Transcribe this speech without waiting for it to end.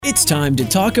It's time to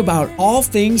talk about all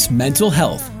things mental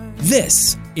health.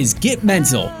 This is Get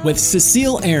Mental with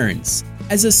Cecile Ahrens.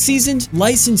 As a seasoned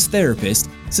licensed therapist,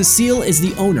 Cecile is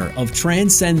the owner of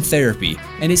Transcend Therapy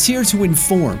and is here to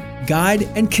inform, guide,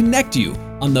 and connect you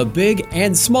on the big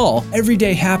and small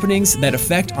everyday happenings that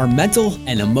affect our mental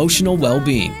and emotional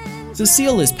well-being.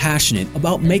 Cecile is passionate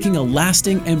about making a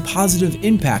lasting and positive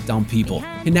impact on people,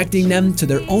 connecting them to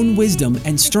their own wisdom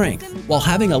and strength while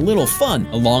having a little fun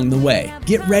along the way.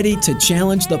 Get ready to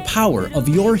challenge the power of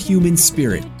your human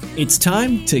spirit. It's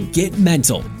time to get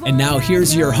mental. And now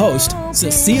here's your host,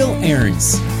 Cecile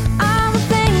Ahrens. All the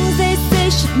things they say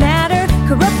should matter,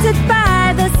 corrupted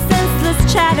by the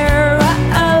senseless chatter.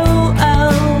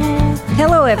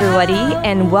 Hello, everybody,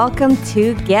 and welcome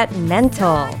to Get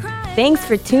Mental. Thanks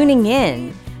for tuning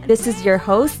in. This is your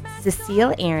host,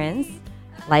 Cecile Ahrens,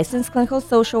 licensed clinical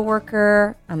social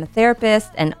worker. I'm a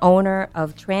therapist and owner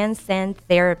of Transcend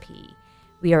Therapy.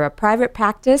 We are a private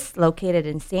practice located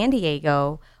in San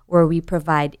Diego where we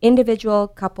provide individual,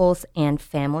 couples, and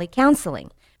family counseling.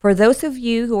 For those of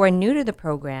you who are new to the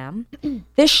program,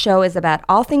 this show is about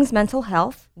all things mental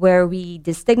health, where we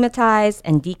destigmatize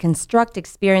and deconstruct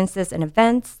experiences and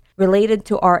events related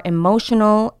to our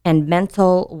emotional and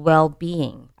mental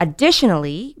well-being.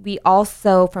 Additionally, we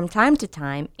also, from time to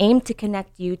time, aim to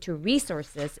connect you to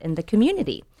resources in the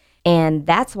community. And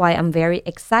that's why I'm very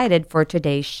excited for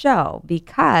today's show,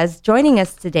 because joining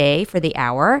us today for the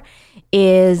hour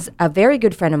is a very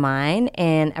good friend of mine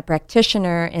and a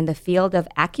practitioner in the field of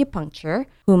acupuncture,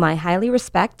 whom I highly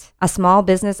respect, a small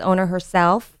business owner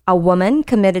herself, a woman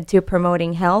committed to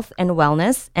promoting health and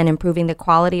wellness and improving the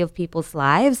quality of people's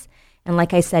lives, and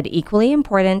like I said, equally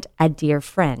important, a dear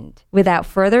friend. Without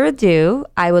further ado,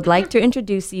 I would like to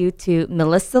introduce you to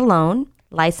Melissa Lone,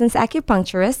 licensed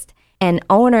acupuncturist and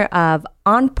owner of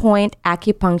On Point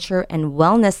Acupuncture and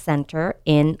Wellness Center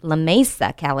in La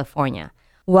Mesa, California.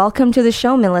 Welcome to the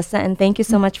show, Melissa, and thank you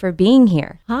so much for being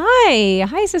here.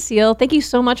 Hi, Cecile. Thank you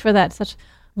so much for that. Such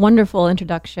wonderful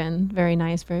introduction. Very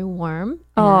nice, very warm.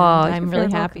 Oh, I'm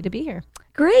really happy to be here.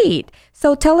 Great.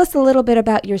 So tell us a little bit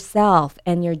about yourself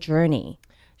and your journey.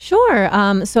 Sure.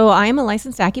 So I am a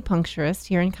licensed acupuncturist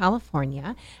here in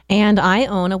California, and I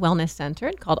own a wellness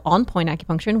center called On Point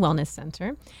Acupuncture and Wellness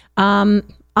Center.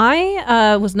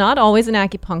 I was not always an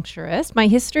acupuncturist. My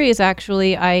history is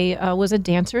actually I was a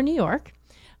dancer in New York.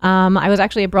 I was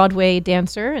actually a Broadway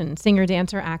dancer and singer,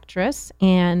 dancer, actress,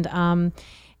 and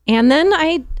then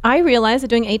I realized that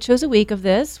doing 8 shows a week of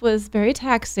this was very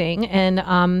taxing,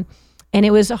 and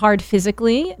it was hard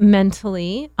physically,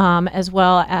 mentally, as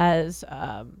well as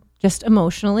just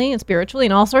emotionally and spiritually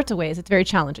in all sorts of ways. It's very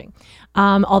challenging,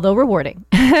 although rewarding.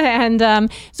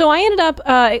 And so I ended up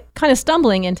kind of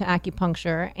stumbling into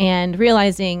acupuncture and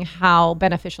realizing how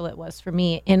beneficial it was for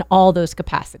me in all those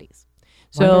capacities.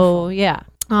 So, Wonderful. yeah.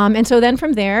 And so then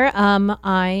from there,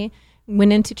 I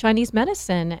went into Chinese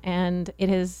medicine, and it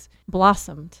has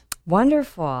blossomed.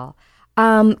 Wonderful.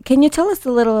 Can you tell us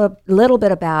a little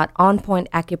bit about On Point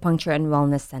Acupuncture and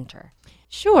Wellness Center?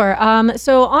 Sure.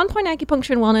 So On Point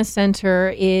Acupuncture and Wellness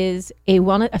Center is a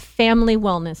family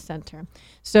wellness center.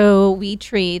 So we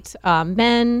treat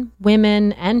men,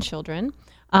 women, and children.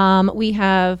 We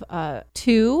have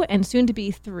 2 and soon to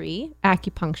be 3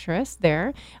 acupuncturists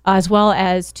there, as well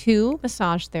as 2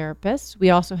 massage therapists. We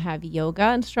also have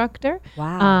yoga instructor.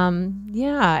 Wow.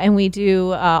 And we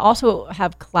do also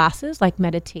have classes like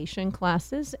meditation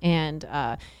classes and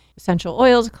essential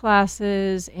oils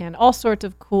classes and all sorts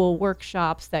of cool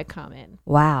workshops that come in.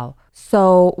 Wow.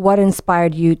 So what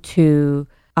inspired you to,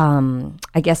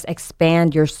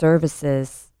 expand your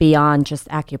services beyond just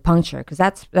acupuncture? Because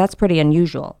that's pretty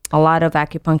unusual. A lot of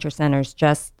acupuncture centers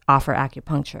just offer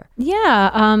acupuncture.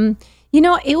 Yeah.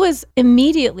 It was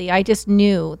immediately, I just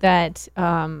knew that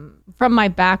from my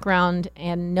background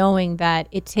and knowing that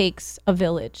it takes a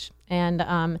village and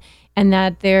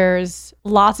that there's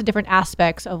lots of different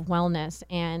aspects of wellness.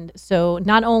 And so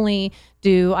not only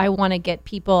do I want to get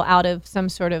people out of some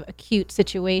sort of acute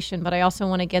situation, but I also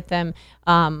want to get them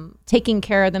taking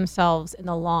care of themselves in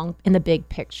the big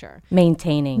picture.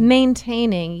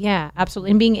 Maintaining, yeah,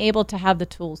 absolutely. And being able to have the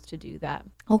tools to do that.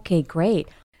 Okay, great.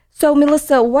 So,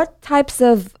 Melissa, what types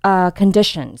of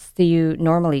conditions do you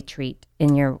normally treat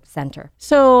in your center?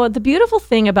 So the beautiful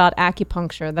thing about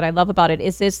acupuncture that I love about it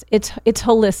is it's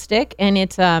holistic, and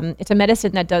it's a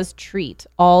medicine that does treat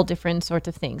all different sorts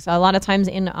of things. A lot of times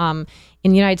in the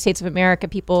United States of America,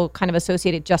 people kind of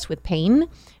associate it just with pain,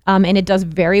 and it does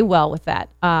very well with that.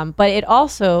 But it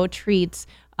also treats.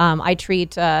 I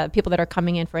treat people that are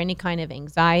coming in for any kind of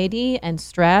anxiety and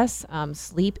stress,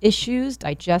 sleep issues,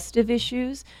 digestive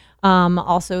issues.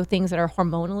 Also things that are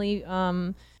hormonally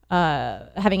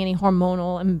having any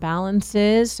hormonal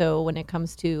imbalances. So when it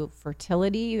comes to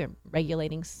fertility,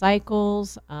 regulating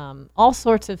cycles, all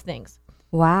sorts of things.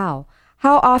 Wow.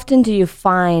 How often do you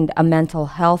find a mental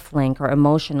health link or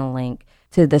emotional link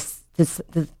to this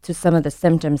to some of the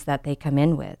symptoms that they come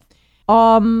in with?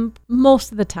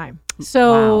 Most of the time.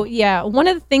 So Wow. yeah, one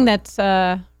of the things that's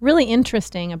really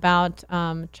interesting about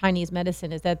Chinese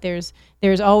medicine is that there's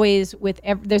always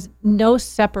there's no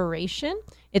separation.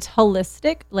 It's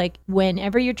holistic. Like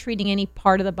whenever you're treating any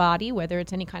part of the body, whether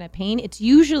it's any kind of pain, it's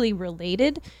usually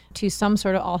related to some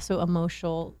sort of also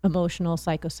emotional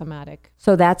psychosomatic.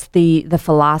 So that's the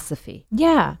philosophy.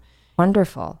 Yeah.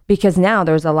 Wonderful. Because now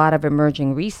there's a lot of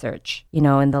emerging research,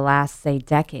 in the last, say,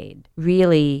 decade,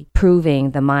 really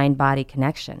proving the mind-body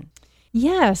connection.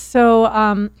 Yeah. So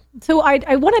I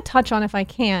want to touch on, if I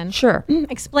can, Sure.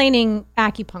 explaining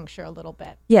acupuncture a little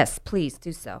bit. Yes, please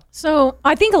do so. So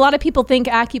I think a lot of people think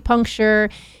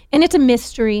acupuncture, and it's a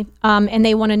mystery, and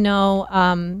they want to know.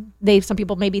 Some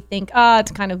people maybe think,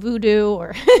 it's kind of voodoo,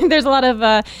 or there's a lot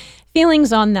of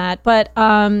feelings on that. But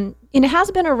it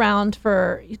has been around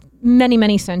for many,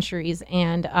 many centuries,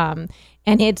 and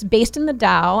it's based in the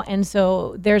Tao, and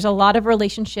so there's a lot of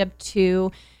relationship to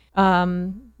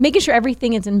making sure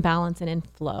everything is in balance and in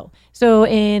flow. So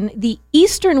in the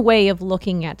Eastern way of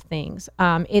looking at things,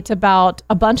 it's about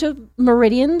a bunch of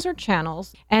meridians or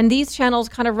channels, and these channels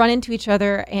kind of run into each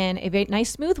other in a very nice,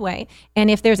 smooth way. And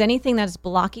if there's anything that's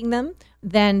blocking them,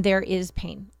 then there is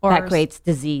pain. Or That creates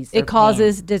disease. or it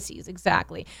causes disease,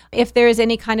 exactly. If there is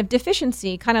any kind of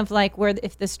deficiency, kind of like where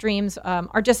if the streams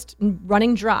are just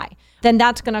running dry, then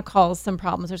that's going to cause some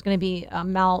problems. There's going to be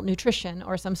malnutrition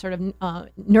or some sort of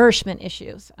nourishment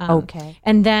issues. Okay.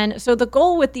 And then, so the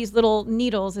goal with these little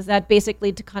needles is that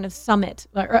basically to kind of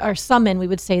summon, we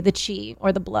would say, the chi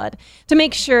or the blood, to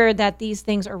make sure that these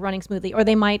things are running smoothly, or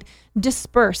they might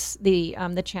disperse the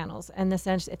channels in the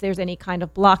sense if there's any kind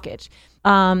of blockage.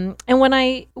 And when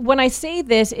I say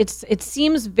this, it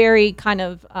seems very kind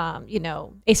of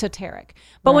esoteric.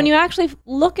 But when Right. you actually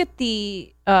look at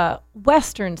the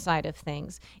Western side of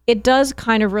things, it does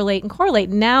kind of relate and correlate.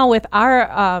 Now with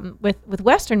our with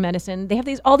Western medicine, they have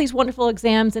all these wonderful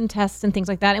exams and tests and things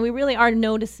like that, and we really are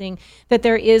noticing that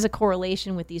there is a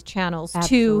correlation with these channels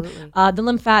Absolutely. to the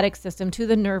lymphatic system, to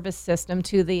the nervous system,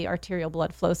 to the arterial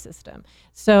blood flow system.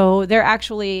 So they're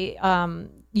actually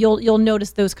you'll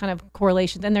notice those kind of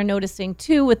correlations, and they're noticing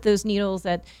too with those needles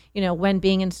that when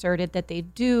being inserted, that they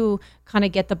do kind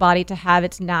of get the body to have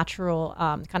its natural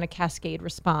kind of cascade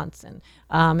response,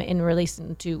 and in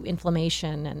relation to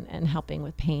inflammation and helping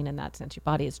with pain in that sense. Your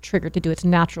body is triggered to do its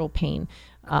natural pain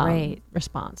Great.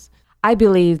 response. I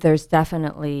believe there's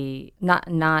definitely,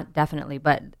 not definitely,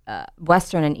 but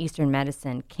Western and Eastern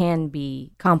medicine can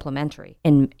be complementary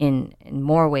in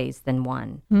more ways than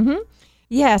one.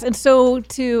 Yes, and so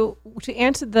to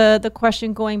answer the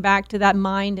question, going back to that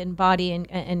mind and body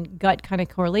and gut kind of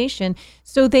correlation,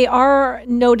 so they are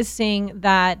noticing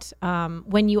that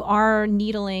when you are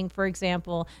needling, for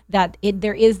example, that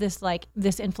there is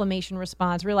this inflammation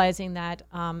response, realizing that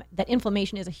that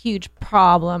inflammation is a huge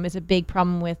problem, is a big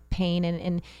problem with pain,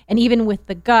 and even with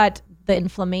the gut. The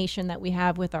inflammation that we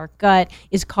have with our gut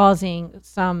is causing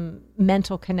some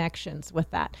mental connections with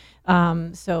that.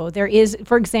 So there is,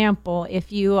 for example,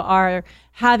 if you are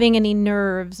having any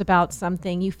nerves about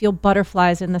something, you feel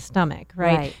butterflies in the stomach,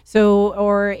 right? Right. So,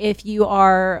 or if you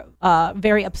are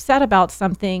very upset about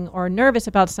something or nervous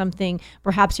about something,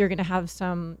 perhaps you're going to have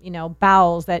some,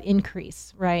 bowels that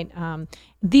increase, right?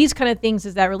 These kind of things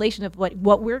is that relation of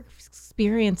what we're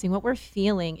experiencing, what we're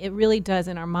feeling. It really does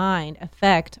in our mind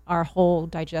affect our whole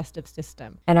digestive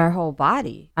system And our whole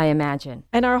body, I imagine,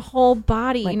 and our whole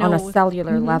body. like on a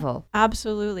cellular Mhm. level.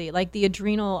 Absolutely. Like the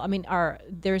adrenal,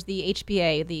 there's the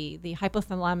HPA, the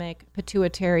hypothalamic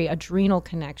pituitary adrenal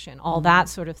connection, all that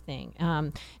sort of thing.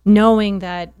 Knowing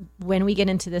that when we get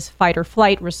into this fight or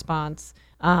flight response,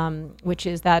 which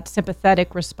is that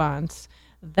sympathetic response,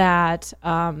 that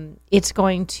it's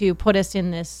going to put us in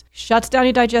this, shuts down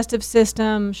your digestive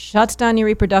system, shuts down your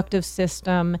reproductive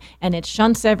system, and it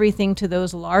shunts everything to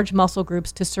those large muscle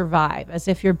groups to survive, as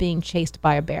if you're being chased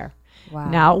by a bear. Wow.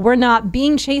 Now, we're not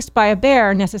being chased by a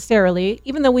bear necessarily,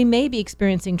 even though we may be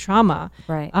experiencing trauma.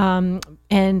 Right.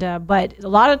 But a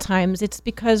lot of times it's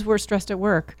because we're stressed at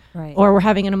work, Right. or we're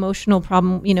having an emotional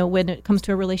problem, when it comes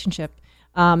to a relationship.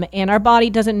 And our body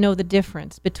doesn't know the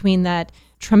difference between that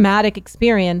traumatic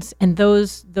experience and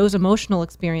those emotional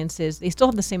experiences. They still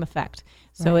have the same effect.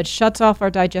 So it shuts off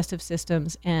our digestive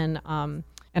systems and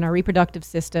our reproductive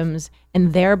systems,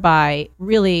 and thereby,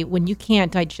 really, when you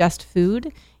can't digest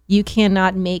food, you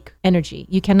cannot make energy.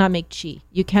 You cannot make chi.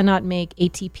 You cannot make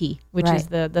ATP, which is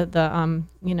the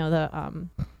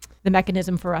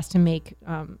mechanism for us to make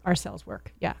our cells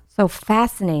work. Yeah. So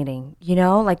fascinating,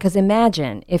 like, because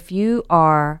imagine if you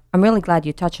are, I'm really glad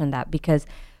you touched on that, because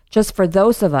just for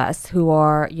those of us who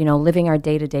are, living our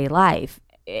day-to-day life,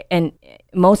 and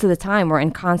most of the time we're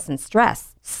in constant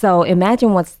stress. So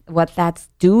imagine what that's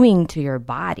doing to your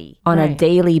body on a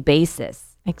daily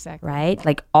basis. Exactly. Right?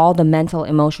 Like all the mental,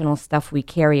 emotional stuff we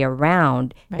carry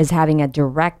around is having a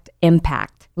direct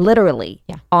impact, literally,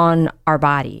 on our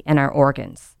body and our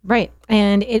organs. Right.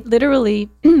 And it literally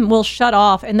will shut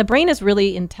off. And the brain is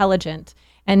really intelligent.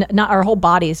 And not our whole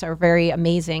bodies are very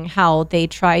amazing how they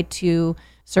try to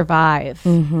survive.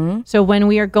 Mm-hmm. So when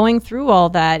we are going through all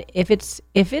that, if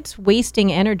it's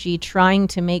wasting energy trying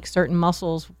to make certain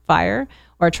muscles fire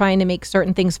or trying to make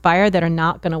certain things fire that are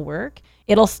not going to work,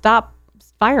 it'll stop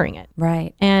firing it.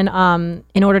 Right. And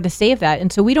in order to save that.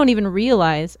 And so we don't even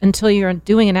realize until you're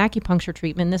doing an acupuncture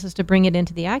treatment, this is to bring it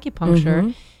into the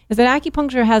acupuncture, is that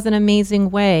acupuncture has an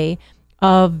amazing way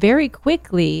of very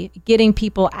quickly getting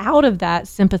people out of that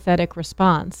sympathetic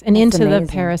response and into the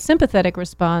parasympathetic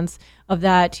response of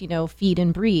that, feed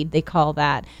and breed, they call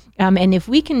that. And if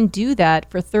we can do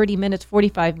that for 30 minutes,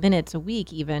 45 minutes a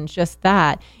week, even just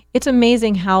that, it's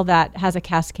amazing how that has a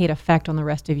cascade effect on the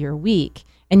rest of your week.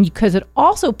 And because it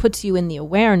also puts you in the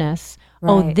awareness,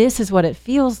 oh, this is what it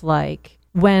feels like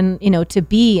when, to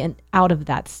be out of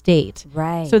that state.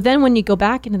 Right. So then when you go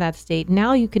back into that state,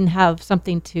 now you can have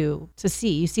something to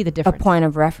see. You see the difference. A point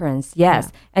of reference, yes.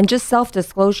 Yeah. And just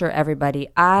self-disclosure, everybody,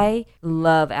 I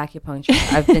love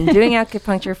acupuncture. I've been doing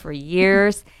acupuncture for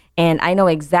years, and I know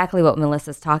exactly what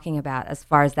Melissa's talking about as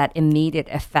far as that immediate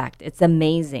effect. It's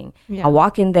amazing. Yeah. I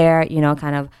walk in there,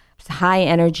 kind of high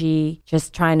energy,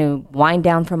 just trying to wind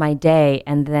down for my day.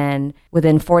 And then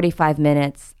within 45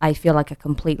 minutes, I feel like a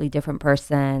completely different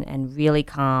person and really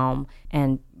calm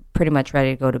and pretty much ready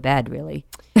to go to bed, really.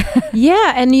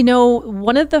 Yeah. And,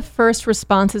 one of the first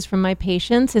responses from my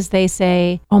patients is they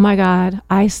say, oh my God,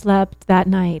 I slept that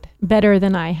night better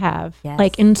than I have,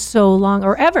 like in so long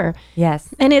or ever. Yes.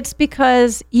 And it's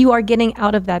because you are getting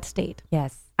out of that state.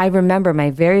 Yes. I remember my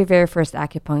very, very first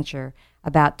acupuncture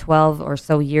about 12 or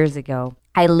so years ago.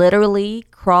 I literally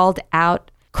crawled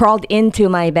into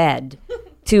my bed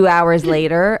 2 hours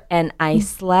later, and I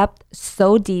slept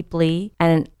so deeply,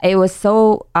 and it was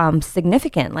so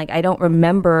significant. Like, I don't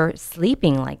remember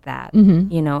sleeping like that,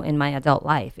 in my adult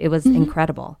life. It was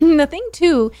incredible. The thing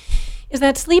too is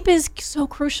that sleep is so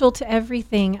crucial to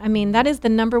everything. I mean, that is the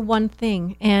number one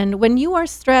thing. And when you are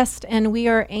stressed and we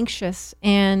are anxious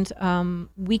and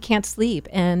we can't sleep,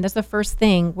 and that's the first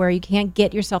thing where you can't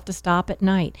get yourself to stop at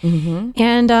night.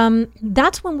 And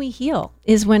that's when we heal,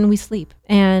 is when we sleep.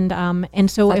 And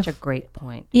so such a great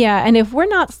point. Yeah, and if we're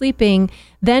not sleeping,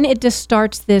 then it just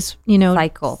starts this,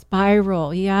 cycle,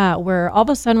 spiral. Yeah, where all of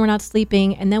a sudden we're not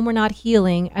sleeping, and then we're not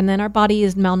healing, and then our body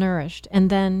is malnourished, and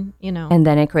then and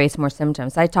then it creates more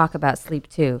symptoms. I talk about sleep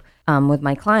too with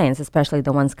my clients, especially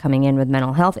the ones coming in with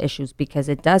mental health issues, because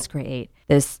it does create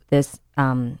this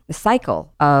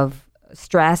cycle of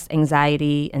stress,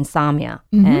 anxiety, insomnia,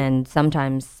 and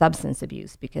sometimes substance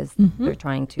abuse, because they're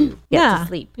trying to get to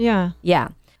sleep. Yeah.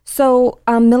 So,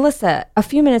 Melissa, a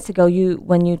few minutes ago,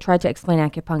 when you tried to explain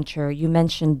acupuncture, you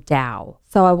mentioned Tao.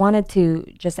 So I wanted to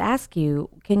just ask you,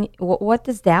 what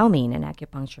does Tao mean in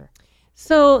acupuncture?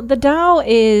 So the Tao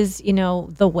is,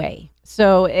 the way.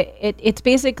 So it's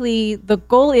basically, the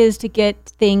goal is to get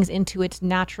things into its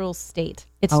natural state,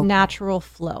 its natural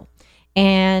flow.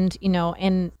 And,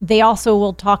 and they also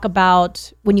will talk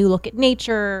about when you look at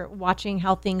nature, watching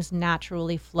how things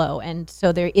naturally flow. And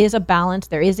so there is a balance,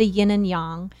 there is a yin and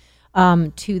yang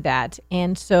to that.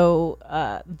 And so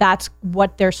that's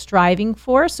what they're striving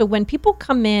for. So when people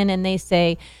come in and they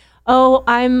say, oh,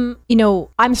 I'm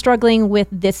struggling with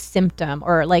this symptom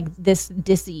or like this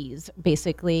disease,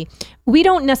 basically, we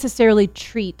don't necessarily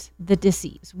treat the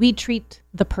disease. We treat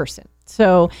the person.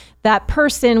 So that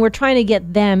person, we're trying to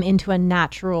get them into a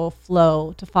natural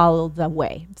flow to follow the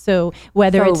way. So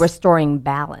it's restoring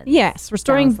balance. Yes,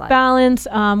 restoring balance.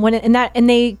 And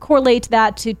they correlate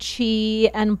that to qi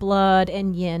and blood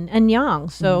and yin and yang.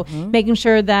 So making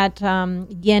sure that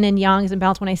yin and yang is in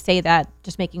balance. When I say that,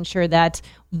 just making sure that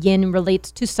yin relates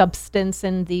to substance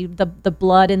and the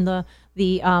blood and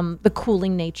the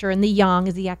cooling nature, and the yang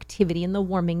is the activity and the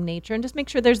warming nature, and just make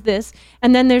sure there's this,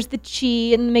 and then there's the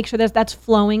qi, and make sure that's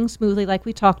flowing smoothly, like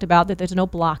we talked about, that there's no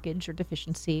blockage or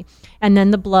deficiency, and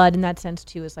then the blood in that sense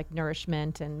too is like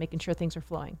nourishment and making sure things are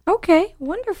flowing. Okay,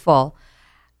 wonderful.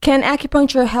 Can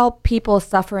acupuncture help people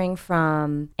suffering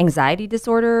from anxiety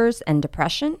disorders and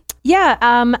depression?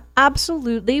 Yeah,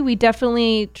 absolutely. We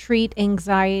definitely treat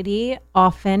anxiety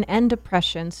often and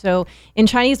depression. So in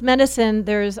Chinese medicine,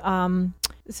 there's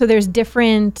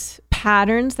different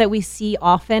patterns that we see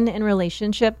often in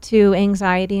relationship to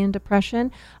anxiety and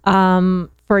depression.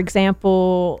 For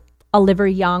example, a liver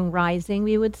yang rising,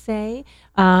 we would say,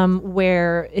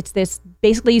 where it's this,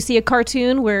 basically you see a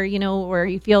cartoon where you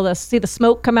see the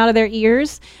smoke come out of their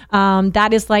ears.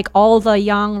 That is like all the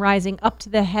yang rising up to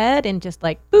the head and just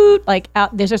like boot, like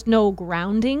out, there's just no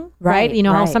grounding, right? You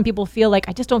know how some people feel like,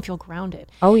 I just don't feel grounded.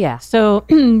 Oh yeah. So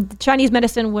Chinese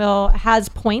medicine has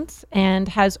points and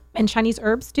Chinese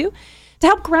herbs too, to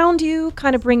help ground you,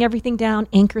 kind of bring everything down,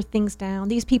 anchor things down.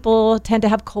 These people tend to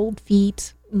have cold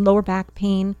feet, lower back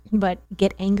pain, but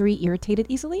get angry, irritated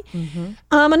easily.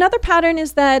 Another pattern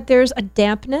is that there's a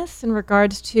dampness in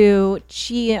regards to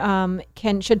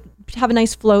qi should have a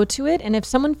nice flow to it. And if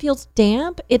someone feels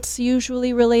damp, it's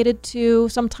usually related to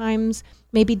sometimes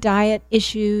maybe diet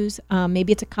issues,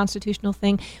 maybe it's a constitutional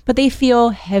thing, but they feel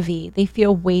heavy, they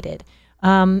feel weighted.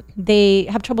 They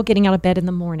have trouble getting out of bed in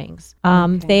the mornings.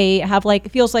 They have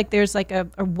it feels like there's like a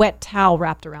wet towel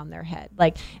wrapped around their head.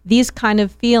 Like these kind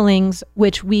of feelings,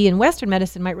 which we in Western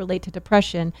medicine might relate to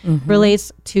depression,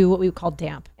 relates to what we would call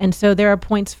damp. And so there are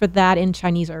points for that in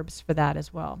Chinese herbs for that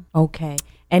as well. Okay.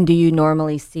 And do you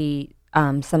normally see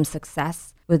some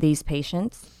success with these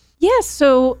patients? Yes.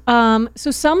 So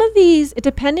some of these,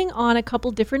 depending on a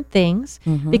couple different things,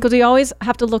 because we always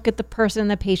have to look at the person,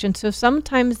 the patient. So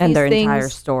sometimes and these their things, entire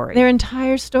story. Their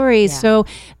entire stories. Yeah. So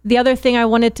the other thing I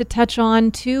wanted to touch on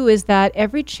too is that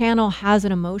every channel has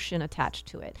an emotion attached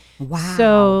to it. Wow.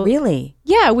 So really?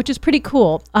 Yeah, which is pretty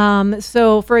cool.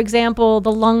 So for example,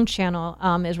 the lung channel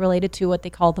is related to what they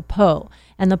call the Po,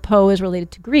 and the Po is related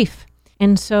to grief.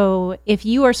 And so if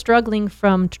you are struggling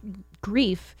from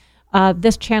grief,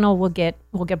 this channel will get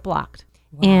blocked.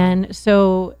 Wow. And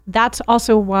so that's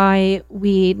also why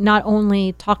we not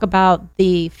only talk about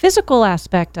the physical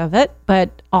aspect of it,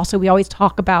 but also we always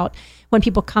talk about when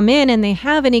people come in and they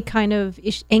have any kind of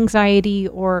anxiety,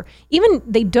 or even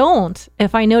they don't,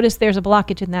 if I notice there's a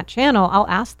blockage in that channel, I'll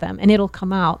ask them and it'll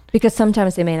come out. Because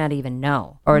sometimes they may not even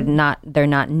know, or they're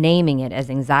not naming it as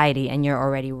anxiety, and you're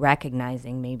already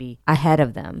recognizing maybe ahead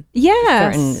of them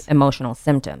certain emotional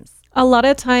symptoms. A lot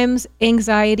of times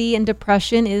anxiety and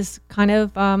depression is kind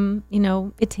of,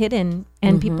 it's hidden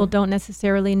and people don't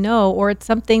necessarily know, or it's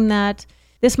something that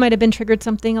this might have been triggered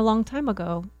something a long time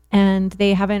ago and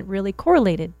they haven't really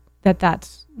correlated that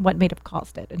that's what may have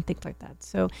caused it and things like that.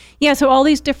 So so all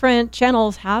these different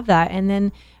channels have that. And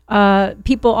then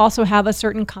people also have a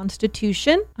certain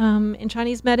constitution in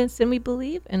Chinese medicine, we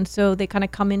believe. And so they kind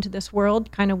of come into this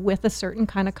world kind of with a certain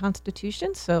kind of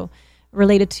constitution. So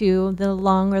related to the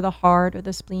lung or the heart or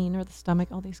the spleen or the stomach,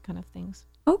 all these kind of things.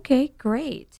 Okay,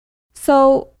 great.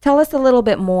 So tell us a little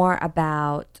bit more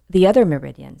about the other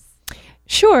meridians.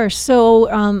 Sure.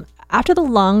 So after the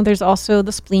lung, there's also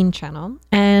the spleen channel,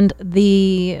 and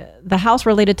the house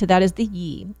related to that is the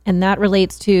yi, and that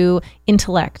relates to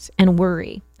intellect and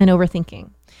worry and overthinking.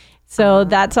 So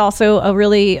that's also a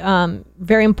really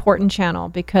very important channel,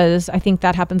 because I think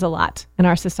that happens a lot in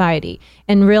our society.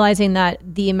 And realizing that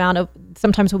the amount of,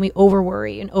 sometimes when we over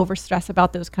worry and over stress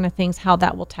about those kind of things, how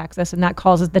that will tax us, and that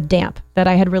causes the damp that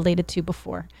I had related to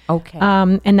before. Okay.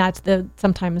 And that's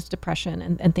sometimes depression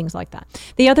and things like that.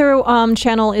 The other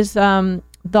channel is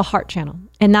the heart channel,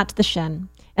 and that's the Shen.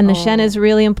 And the Shen is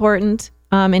really important.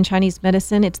 In Chinese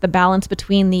medicine, it's the balance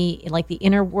between the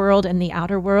inner world and the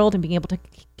outer world, and being able to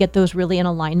get those really in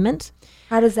alignment.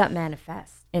 How does that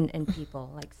manifest in people,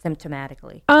 like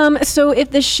symptomatically? So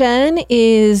if the Shen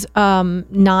is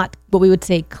not what we would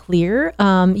say clear,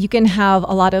 you can have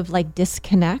a lot of like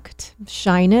disconnect,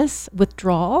 shyness,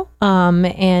 withdrawal,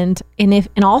 and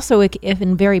also if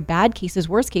in very bad cases,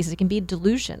 worst cases, it can be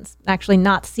delusions, actually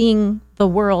not seeing the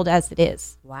world as it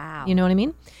is. Wow. You know what I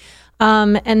mean?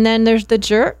 And then there's the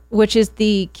Zhi, which is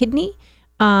the kidney.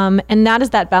 And that is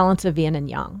that balance of yin and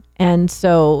yang. And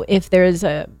so if there's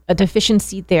a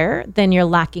deficiency there, then you're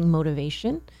lacking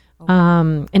motivation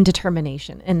and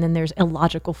determination. And then there's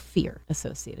illogical fear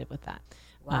associated with that.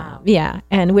 Wow.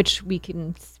 And which we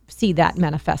can see that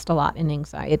manifest a lot in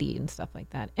anxiety and stuff like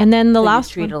that. And then the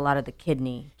last you treat a lot of the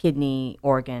kidney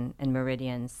organ and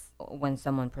meridians when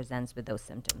someone presents with those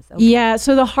symptoms. Okay. Yeah,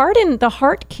 so the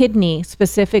heart kidney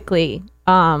specifically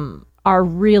are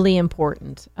really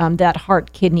important. That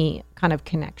heart kidney kind of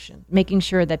connection, making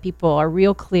sure that people are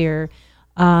real clear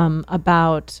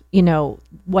about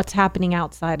what's happening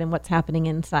outside and what's happening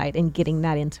inside, and getting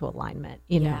that into alignment.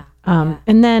 And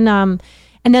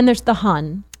And then there's the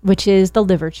Hun, which is the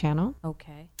liver channel.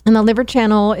 Okay. And the liver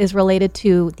channel is related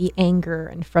to the anger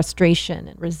and frustration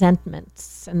and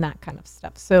resentments and that kind of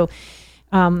stuff. So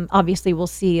obviously we'll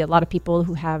see a lot of people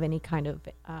who have any kind of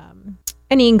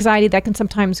any anxiety that can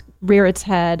sometimes rear its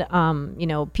head.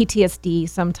 PTSD,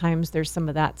 sometimes there's some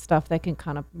of that stuff that can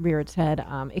kind of rear its head.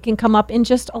 It can come up in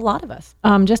just a lot of us,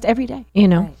 just every day,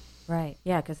 Right.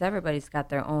 Yeah, because everybody's got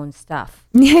their own stuff.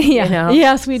 Yeah.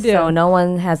 Yes, we do. So no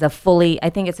one has I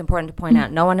think it's important to point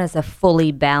out, no one has a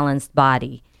fully balanced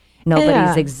body.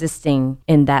 Nobody's existing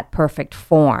in that perfect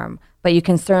form. But you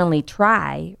can certainly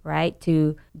try, right,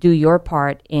 to do your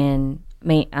part in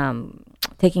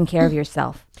taking care of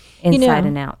yourself inside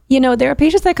and out. There are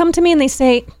patients that come to me and they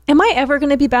say, am I ever going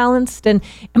to be balanced? And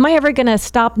am I ever going to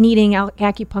stop needing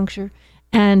acupuncture?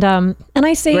 And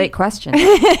I say... Great question.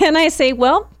 And I say,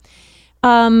 well...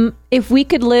 if we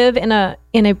could live in a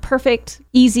perfect,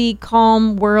 easy,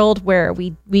 calm world where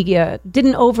we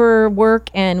didn't overwork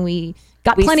and we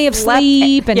got plenty of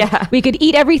sleep and we could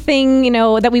eat everything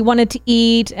that we wanted to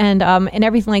eat and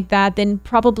everything like that, then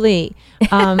probably.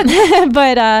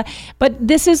 But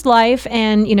this is life,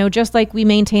 and just like we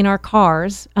maintain our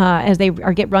cars as they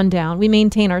get run down, we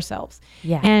maintain ourselves.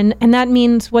 Yeah. And that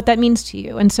means what that means to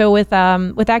you. And so with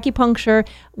acupuncture,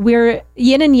 we're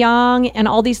yin and yang, and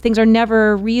all these things are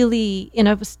never really in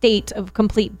a state of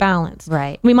complete balance.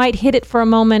 Right. We might hit it for a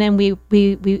moment and we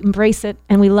embrace it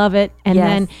and we love it,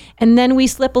 and then we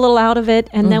slip a little out of it,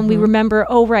 and then we remember,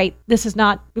 oh right, this is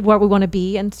not where we want to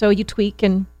be, and so you tweak,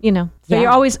 and so you're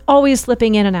always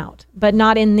slipping in and out, but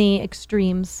not in the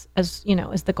extremes as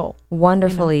the goal.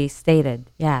 Wonderfully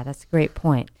stated. Yeah, that's a great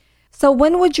point. So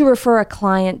when would you refer a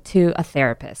client to a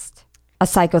therapist, a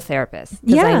psychotherapist?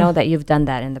 Because I know that you've done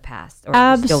that in the past. Or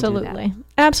Absolutely. You still do that.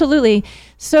 Absolutely.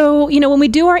 So, when we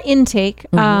do our intake,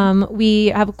 we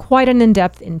have quite an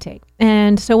in-depth intake.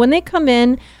 And so when they come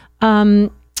in,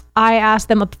 I ask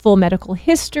them a full medical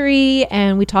history,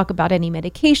 and we talk about any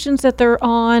medications that they're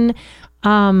on.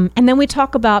 And then we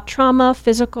talk about trauma,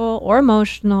 physical or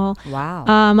emotional.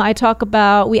 Wow.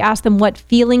 We ask them what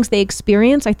feelings they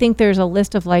experience. I think there's a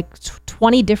list of like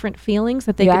 20 different feelings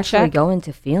that they can check. You actually go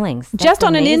into feelings. That's just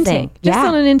on amazing. An intake. Just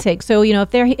on an intake. So,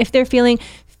 if they're feeling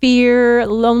fear,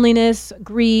 loneliness,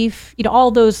 grief,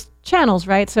 all those channels,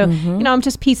 right? So, I'm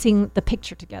just piecing the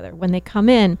picture together when they come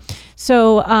in.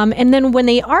 So, and then when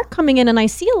they are coming in and I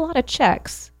see a lot of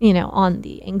checks, on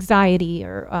the anxiety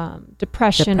or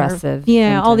depression Depressive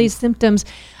or all these symptoms,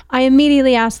 I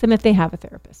immediately ask them if they have a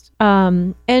therapist.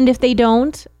 And if they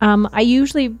don't, I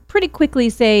usually pretty quickly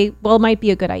say, well, it might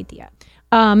be a good idea.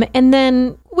 And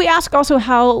then we ask also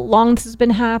how long this has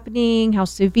been happening, how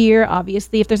severe.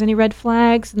 Obviously, if there's any red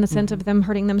flags in the sense of them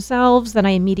hurting themselves, then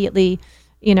I immediately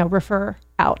refer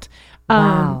out.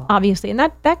 Wow. Obviously, and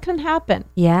that can happen.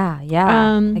 Yeah.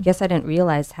 I guess I didn't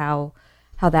realize how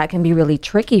that can be really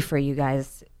tricky for you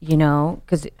guys,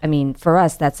 because for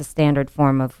us, that's a standard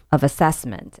form of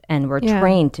assessment, and we're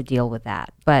trained to deal with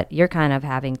that. But you're kind of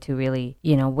having to really,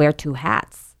 wear two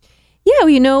hats. Yeah,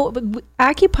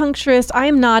 acupuncturist, I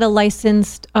am not a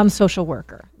licensed social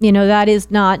worker. That is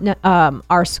not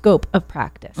our scope of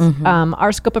practice.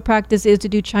 Our scope of practice is to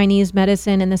do Chinese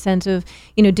medicine in the sense of,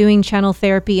 doing channel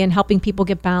therapy and helping people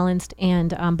get balanced.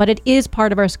 And but it is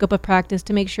part of our scope of practice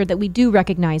to make sure that we do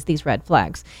recognize these red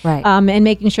flags. Right. And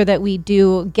making sure that we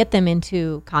do get them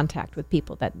into contact with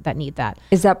people that need that.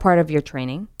 Is that part of your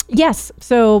training? Yes.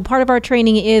 So part of our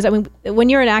training is, when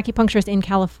you're an acupuncturist in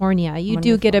California, you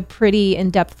do get a pretty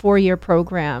in-depth 4-year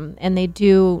program, and they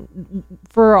do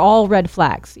for all red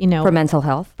flags, For mental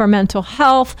health? For mental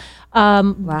health.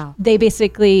 Wow. They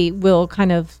basically will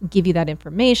kind of give you that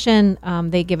information.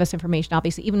 They give us information,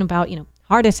 obviously, even about,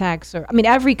 heart attacks or,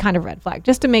 every kind of red flag,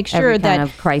 just to make sure that... Every kind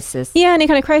of crisis. Yeah, any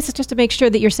kind of crisis, just to make sure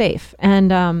that you're safe.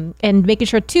 And making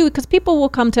sure, too, because people will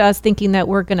come to us thinking that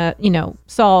we're going to,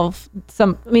 solve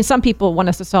some people want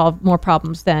us to solve more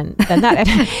problems than that.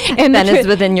 And that is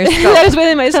within your scope. That is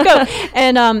within my scope.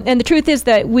 And the truth is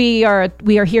that we are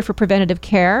here for preventative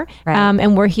care, right.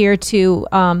 And we're here to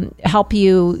help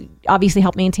you obviously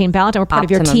help maintain balance, and we're part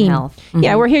Optimum of your team. Health.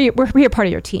 Yeah, we're here part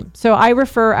of your team. So I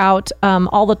refer out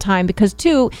all the time because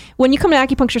too, when you come to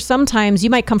acupuncture, sometimes you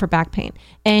might come for back pain,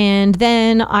 and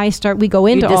then we go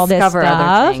into all this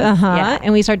stuff,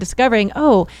 and we start discovering,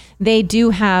 they do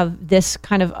have this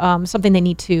kind of something they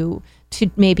need to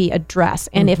maybe address.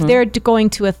 And if they're going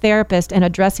to a therapist and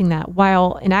addressing that,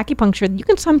 while in acupuncture, you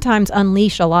can sometimes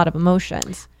unleash a lot of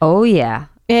emotions. Oh yeah.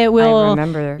 It will, I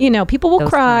remember people will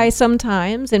cry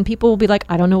sometimes, and people will be like,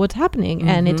 I don't know what's happening.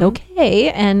 And it's okay.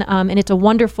 And it's a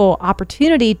wonderful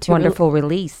opportunity to wonderful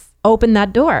release. open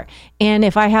that door. And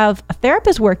if I have a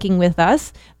therapist working with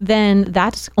us, then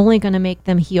that's only going to make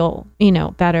them heal,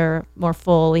 better, more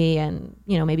fully, and,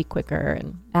 maybe quicker.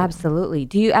 And Absolutely.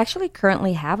 Do you actually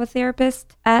currently have a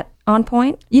therapist at On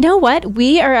Point? you know what?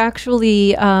 We are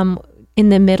actually in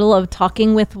the middle of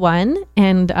talking with one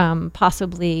and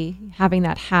possibly having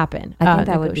that happen. I think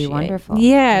that would be wonderful.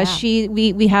 Yeah,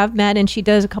 we have met, and she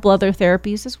does a couple other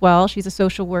therapies as well. She's a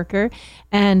social worker,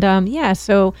 and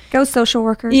so Go social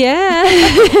workers.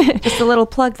 yeah, Just a little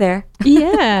plug there.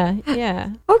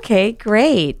 yeah. Okay,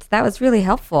 great. That was really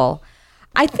helpful.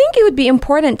 I think it would be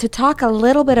important to talk a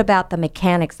little bit about the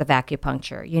mechanics of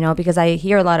acupuncture, because I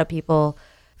hear a lot of people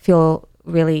feel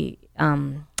really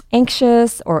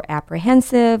anxious or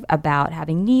apprehensive about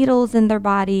having needles in their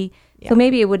body. Yeah. So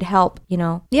maybe it would help,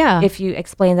 if you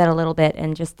explain that a little bit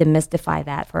and just demystify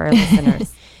that for our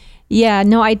listeners. Yeah,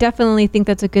 no, I definitely think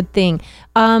that's a good thing.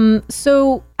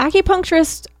 So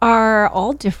acupuncturists are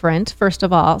all different, first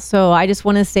of all. So I just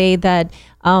want to say that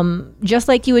just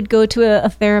like you would go to a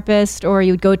therapist or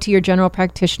you would go to your general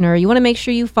practitioner, you want to make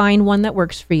sure you find one that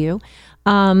works for you.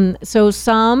 So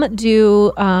some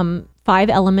do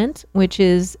 5-element, which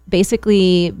is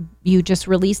basically you just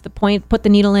release the point, put the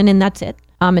needle in, and that's it,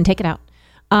 and take it out.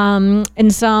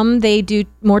 And some, they do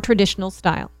more traditional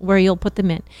style where you'll put them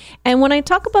in. And when I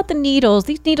talk about the needles,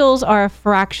 these needles are a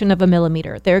fraction of a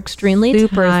millimeter. They're extremely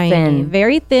super tiny,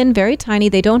 thin, very tiny.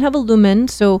 They don't have a lumen,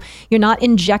 so you're not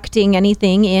injecting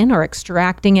anything in or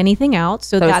extracting anything out.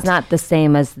 So that's it's not the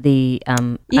same as the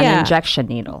an injection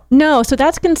needle. No, so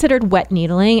that's considered wet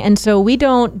needling. And so we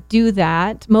don't do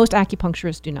that. Most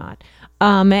acupuncturists do not.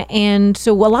 And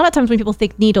so a lot of times when people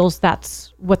think needles,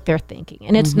 that's what they're thinking.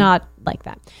 And it's not like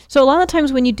that. So a lot of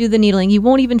times when you do the needling, you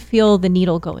won't even feel the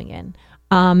needle going in.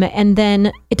 And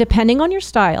then depending on your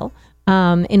style,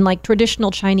 in like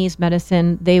traditional Chinese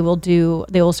medicine, they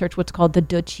will search what's called the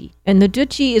duqi. And the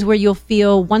duqi is where you'll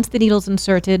feel, once the needle's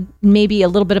inserted, maybe a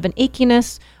little bit of an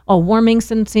achiness, a warming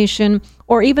sensation,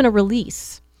 or even a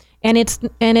release. And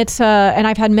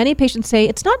I've had many patients say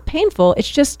it's not painful. It's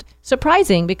just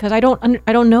surprising because I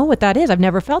don't know what that is. I've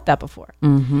never felt that before.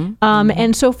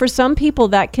 And so for some people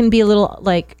that can be a little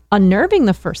like unnerving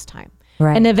the first time.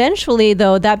 Right. And eventually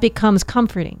though, that becomes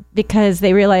comforting because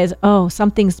they realize, oh,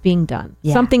 something's being done.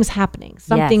 Yeah. Something's happening.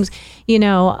 Something's,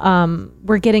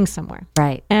 we're getting somewhere.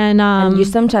 Right. And you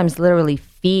sometimes literally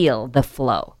feel the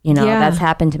flow. That's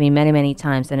happened to me many, many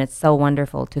times, and it's so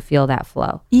wonderful to feel that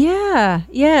flow.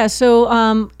 Yeah. So,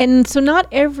 so not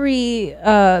every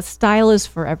style is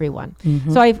for everyone.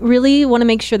 So I really want to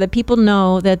make sure that people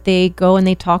know that they go and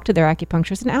they talk to their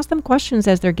acupuncturist and ask them questions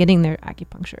as they're getting their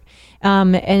acupuncture,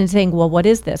 and saying, well, what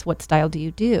is this? What style do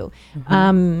you do?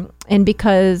 And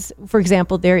because, for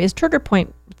example, there is trigger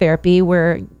point therapy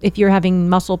where if you're having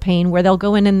muscle pain, where they'll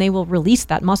go in and they will release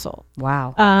that muscle.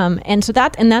 Wow. And so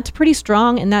that's pretty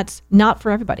strong, and that's not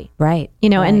for everybody. Right.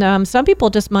 Right. And some people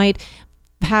just might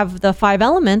have the 5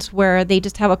 elements where they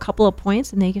just have a couple of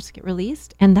points and they just get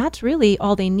released. And that's really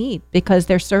all they need because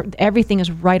everything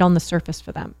is right on the surface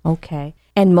for them. Okay.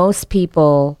 And most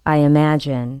people, I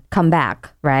imagine, come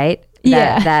back, right?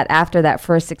 Yeah. That after that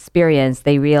first experience,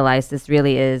 they realize this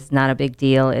really is not a big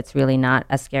deal. It's really not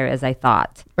as scary as I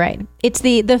thought. Right. It's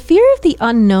the fear of the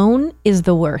unknown is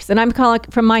the worst. And I'm calling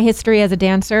from my history as a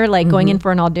dancer, like going in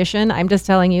for an audition. I'm just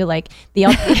telling you, like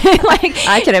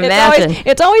I can imagine.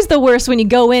 It's always the worst when you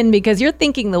go in because you're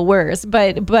thinking the worst.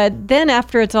 But then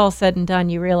after it's all said and done,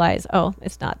 you realize, oh,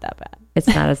 it's not that bad. It's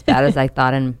not as bad as I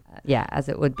thought, and as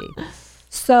it would be.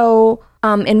 So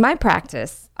in my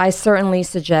practice, I certainly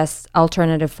suggest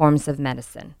alternative forms of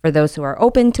medicine for those who are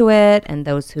open to it and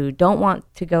those who don't want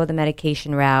to go the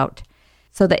medication route.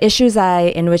 So the issues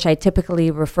in which I typically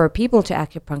refer people to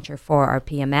acupuncture for are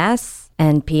PMS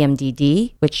and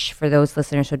PMDD, which for those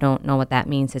listeners who don't know what that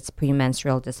means, it's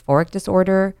premenstrual dysphoric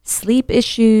disorder, sleep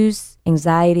issues,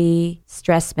 anxiety,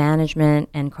 stress management,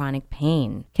 and chronic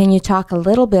pain. Can you talk a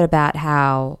little bit about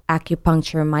how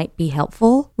acupuncture might be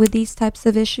helpful with these types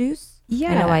of issues?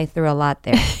 Yeah. I know I threw a lot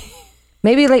there.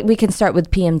 Maybe we can start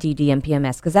with PMDD and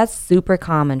PMS because that's super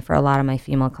common for a lot of my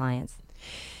female clients.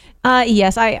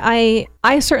 Yes, I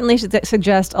certainly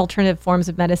suggest alternative forms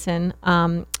of medicine,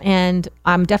 and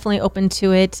I'm definitely open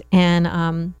to it,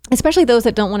 and especially those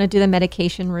that don't want to do the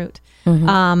medication route,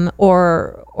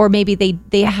 or maybe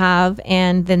they have,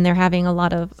 and then they're having a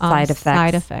lot of side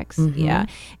effects. Yeah,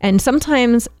 and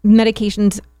sometimes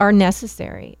medications are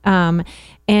necessary,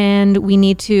 and we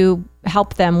need to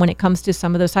help them when it comes to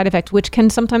some of those side effects, which can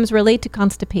sometimes relate to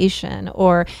constipation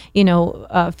or,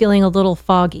 feeling a little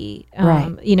foggy,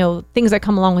 right. Things that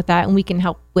come along with that, and we can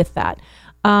help with that.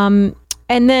 And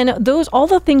And then all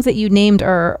the things that you named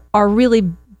are really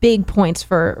big points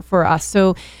for us.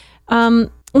 So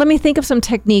let me think of some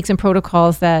techniques and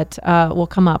protocols that will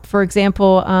come up. For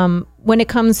example, when it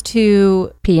comes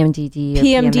to PMDD.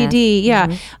 PMDD, yeah.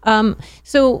 Mm-hmm.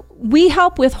 So we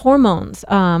help with hormones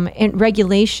and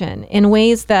regulation in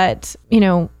ways that,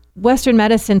 Western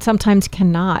medicine sometimes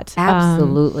cannot.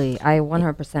 Absolutely. I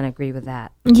 100% agree with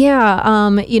that. Yeah.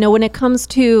 When it comes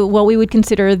to what we would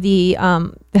consider the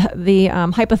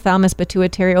hypothalamus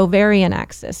pituitary ovarian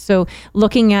axis. So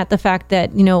looking at the fact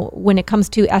that, when it comes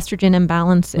to estrogen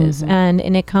imbalances and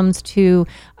it comes to,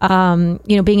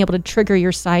 being able to trigger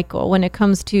your cycle, when it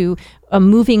comes to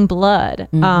moving blood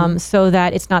so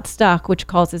that it's not stuck, which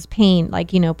causes pain,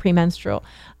 like, premenstrual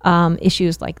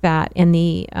issues like that, and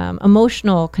the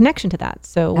emotional connection to that.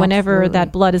 So whenever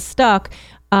that blood is stuck,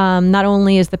 not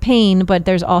only is the pain, but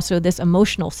there's also this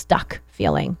emotional stuck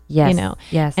feeling,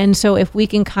 Yes. And so if we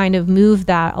can kind of move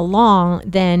that along,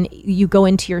 then you go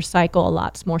into your cycle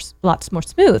lots more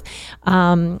smooth.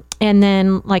 And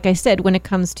then, like I said, when it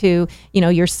comes to,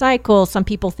 your cycle, some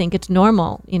people think it's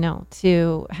normal,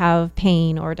 to have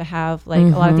pain or to have like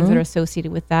a lot of things that are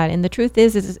associated with that. And the truth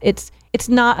is it's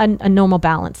not a normal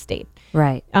balance state.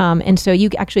 Right. And so you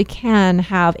actually can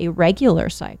have a regular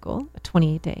cycle, a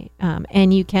 28-day,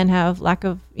 and you can have lack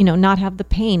of, not have the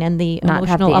pain and the not emotional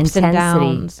have the ups and intensity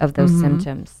downs of those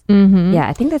symptoms. Yeah,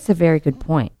 I think that's a very good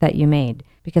point that you made,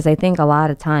 because I think a lot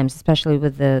of times, especially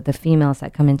with the females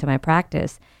that come into my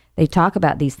practice, they talk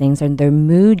about these things and their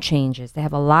mood changes. They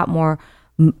have a lot more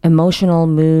emotional,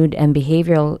 mood, and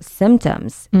behavioral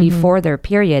symptoms before their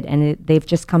period, and they've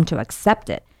just come to accept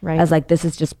it as like, this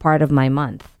is just part of my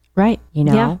month. Right.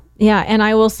 Yeah. And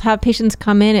I will have patients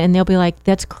come in and they'll be like,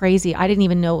 that's crazy. I didn't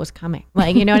even know it was coming.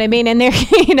 Like, you know what I mean? And they're,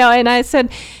 and I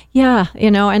said, yeah,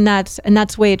 and that's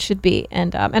the way it should be.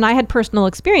 And I had personal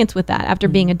experience with that after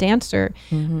being a dancer.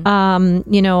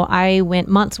 I went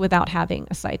months without having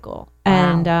a cycle.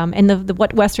 Wow. And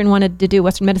what Western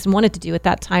medicine wanted to do at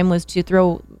that time was to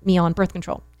throw me on birth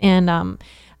control. And,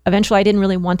 eventually, I didn't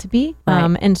really want to be.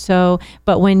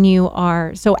 But when you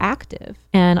are so active,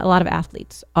 and a lot of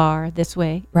athletes are this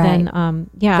way, then,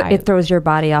 it throws your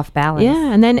body off balance.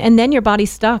 Yeah, and then your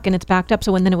body's stuck and it's backed up.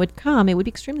 So when then it would come, it would be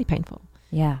extremely painful.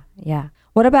 Yeah.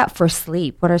 What about for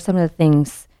sleep? What are some of the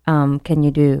things can you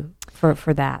do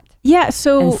for that? Yeah,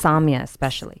 so insomnia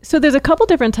especially. So there's a couple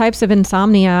different types of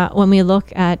insomnia when we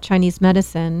look at Chinese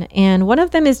medicine, and one of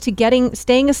them is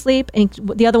staying asleep, and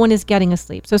the other one is getting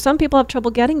asleep. So some people have trouble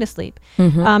getting to sleep,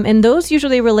 and those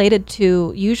usually related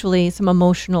to some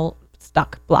emotional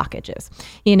stuck blockages.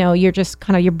 You're just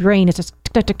kind of, your brain is just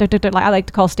I like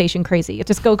to call station crazy. It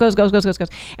just goes.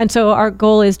 And so our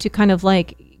goal is to kind of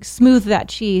like smooth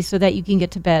that chi so that you can get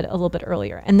to bed a little bit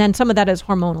earlier. And then some of that is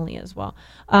hormonally as well.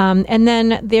 And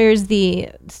then there's the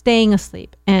staying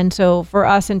asleep. And so for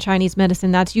us in Chinese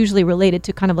medicine, that's usually related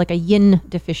to kind of like a yin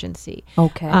deficiency.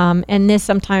 Okay. And this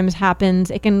sometimes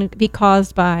happens, it can be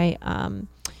caused by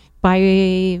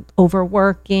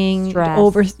overworking,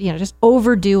 stress. Just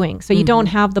overdoing. So you don't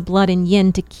have the blood in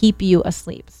yin to keep you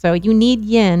asleep. So you need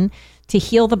yin to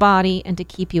heal the body and to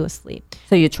keep you asleep.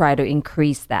 So you try to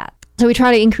increase that. So we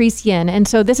try to increase yin. And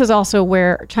so this is also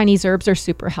where Chinese herbs are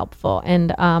super helpful.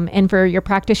 And for your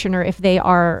practitioner, if they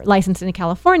are licensed in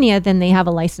California, then they have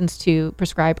a license to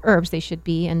prescribe herbs. They should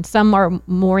be. And some are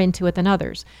more into it than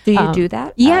others. Do you do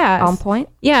that? Yeah. On Point?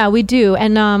 Yeah, we do.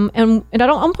 And at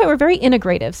On Point, we're very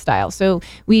integrative style. So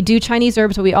we do Chinese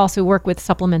herbs, but we also work with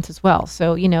supplements as well.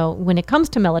 So, when it comes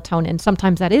to melatonin,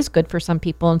 sometimes that is good for some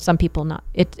people and some people not.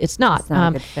 It's not. It's not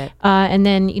a good fit. And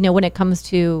then, when it comes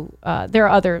to, there are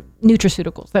other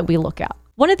nutraceuticals that we look at.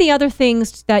 One of the other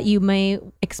things that you may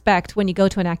expect when you go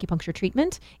to an acupuncture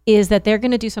treatment is that they're going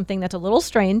to do something that's a little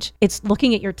strange. It's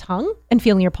looking at your tongue and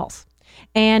feeling your pulse.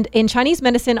 And in Chinese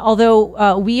medicine,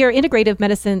 although we are integrative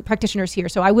medicine practitioners here,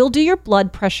 so I will do your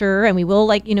blood pressure and we will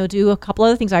do a couple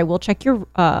other things. I will check your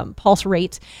pulse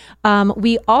rate.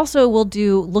 We also will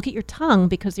look at your tongue,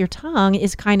 because your tongue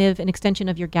is kind of an extension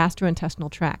of your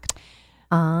gastrointestinal tract.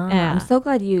 I'm so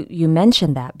glad you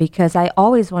mentioned that, because I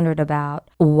always wondered about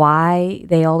why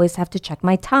they always have to check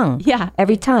my tongue. Yeah.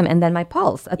 Every time, and then my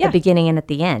pulse at the beginning and at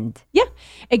the end. Yeah,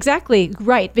 exactly.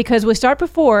 Right. Because we start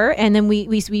before and then we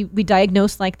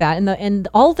diagnose like that. And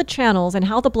all the channels and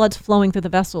how the blood's flowing through the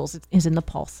vessels is in the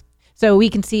pulse. So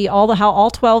we can see how all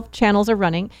 12 channels are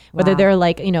running, whether they're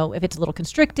if it's a little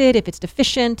constricted, if it's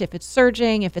deficient, if it's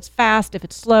surging, if it's fast, if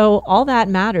it's slow, all that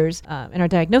matters in our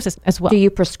diagnosis as well. Do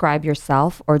you prescribe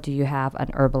yourself, or do you have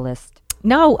an herbalist?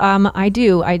 No, I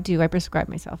do. I prescribe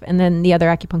myself, and then the other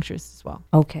acupuncturists as well.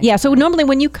 Okay. Yeah. So normally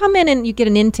when you come in and you get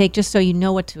an intake, just so you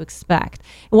know what to expect.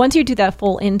 Once you do that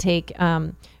full intake,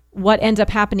 what ends up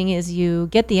happening is you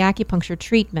get the acupuncture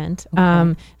treatment.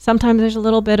 Sometimes there's a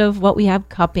little bit of what we have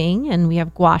cupping, and we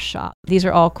have gua sha. These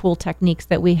are all cool techniques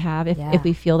that we have if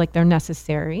we feel like they're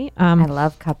necessary. I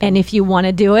love cupping. And if you want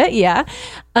to do it, yeah.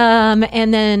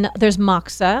 And then there's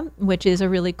moxa, which is a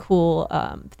really cool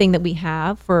thing that we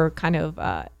have for kind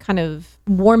of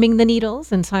warming the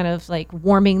needles and kind of like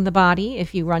warming the body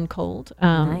if you run cold.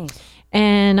 Nice.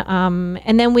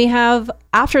 And then we have,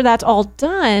 after that's all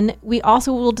done, we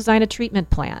also will design a treatment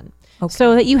plan.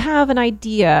 So that you have an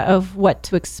idea of what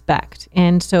to expect.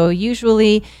 And so we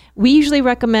usually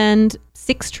recommend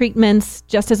 6 treatments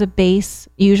just as a base,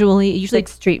 usually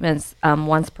 6 treatments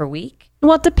once per week?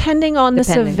 Well, depending on the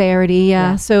severity,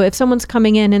 yeah. So if someone's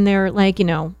coming in and they're like,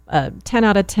 10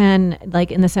 out of 10,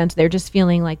 like in the sense they're just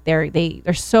feeling like they're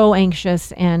so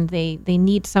anxious and they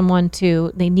need someone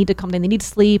they need to come, they need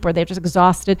sleep, or they're just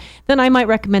exhausted, then I might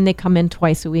recommend they come in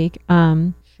twice a week.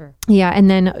 Sure. Yeah, and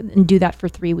then do that for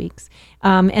 3 weeks.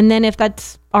 And then if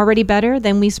that's already better,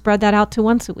 then we spread that out to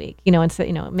once a week. And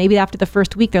so, maybe after the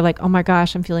first week, they're like, oh my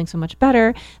gosh, I'm feeling so much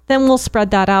better. Then we'll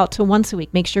spread that out to once a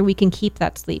week. Make sure we can keep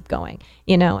that sleep going,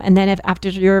 And then if after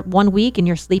your 1 week and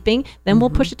you're sleeping, then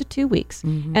we'll push it to 2 weeks.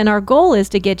 And our goal is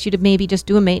to get you to maybe just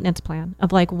do a maintenance plan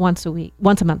of like once a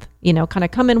month, kind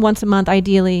of come in once a month,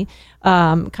 ideally,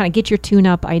 kind of get your tune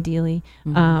up, ideally,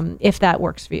 if that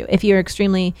works for you. If you're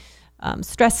extremely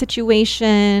stress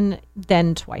situation,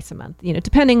 then twice a month,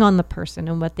 depending on the person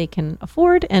and what they can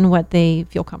afford and what they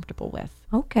feel comfortable with.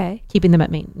 Okay. Keeping them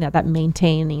at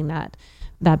maintaining that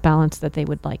balance that they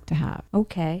would like to have.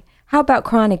 Okay. How about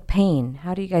chronic pain?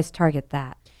 How do you guys target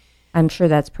that? I'm sure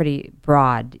that's pretty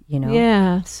broad,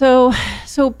 Yeah. So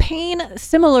pain,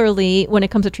 similarly, when it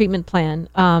comes to treatment plan,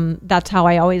 that's how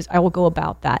I will go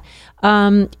about that.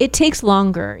 It takes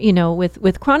longer,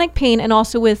 with chronic pain and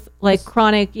also with like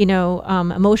chronic,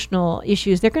 emotional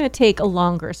issues, they're going to take a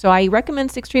longer. So I recommend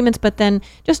 6 treatments, but then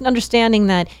just understanding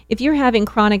that if you're having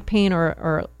chronic pain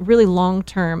or really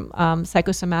long-term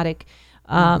psychosomatic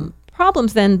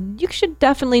problems, then you should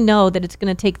definitely know that it's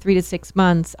going to take 3 to 6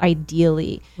 months,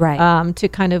 ideally, right? To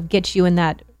kind of get you in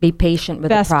that. Be patient with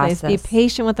the process. Be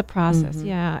patient with the process,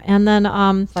 yeah. And then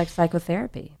it's like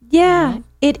psychotherapy. Yeah,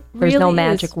 it there's really no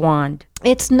magic wand.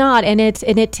 It's not, and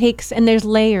it takes, and there's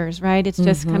layers, right? It's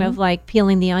just kind of like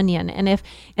peeling the onion. And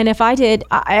if I did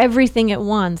everything at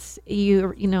once,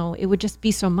 it would just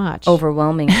be so much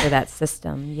overwhelming for that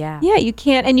system. Yeah. Yeah, you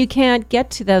can't get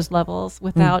to those levels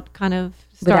without kind of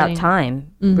starting. Without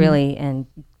time, really, and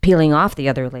peeling off the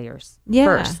other layers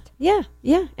first. Yeah.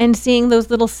 And seeing those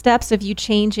little steps of you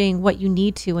changing what you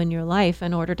need to in your life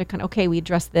in order to kind of, okay, we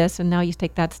address this, and now you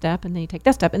take that step, and then you take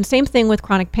that step. And same thing with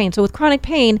chronic pain. So with chronic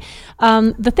pain,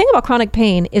 the thing about chronic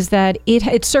pain is that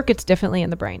it circuits differently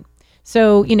in the brain.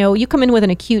 So, you come in with an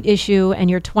acute issue and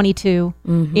you're 22,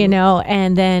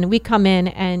 and then we come in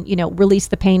and, release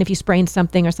the pain if you sprain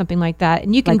something or something like that.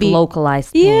 And you can like be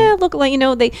localized pain. Yeah, localized.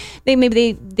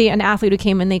 An athlete who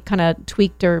came in, they kind of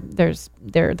tweaked their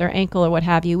ankle or what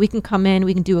have you. We can come in,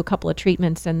 we can do a couple of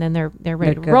treatments, and then they're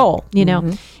ready to roll.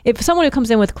 If someone who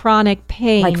comes in with chronic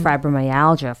pain, like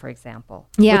fibromyalgia, for example,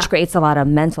 which creates a lot of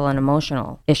mental and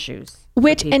emotional issues.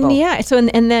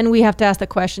 And then we have to ask the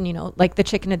question, like the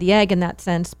chicken or the egg in that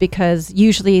sense, because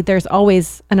usually there's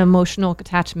always an emotional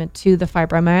attachment to the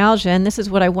fibromyalgia. And this is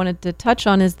what I wanted to touch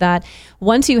on, is that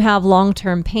once you have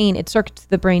long-term pain, it circuits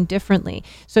the brain differently.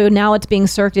 So now it's being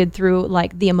circuited through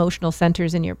like the emotional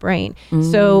centers in your brain.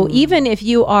 So even if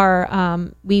you are,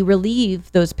 we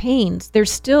relieve those pains,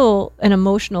 there's still an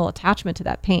emotional attachment to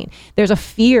that pain. There's a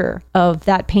fear of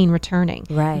that pain returning.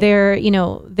 Right.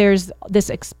 There's this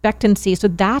expectancy. So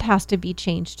that has to be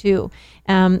changed too.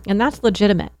 And that's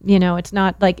legitimate. It's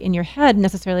not like in your head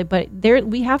necessarily, but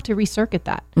we have to recircuit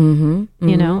that,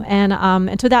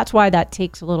 and so that's why that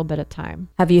takes a little bit of time.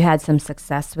 Have you had some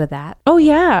success with that? Oh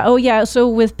yeah. So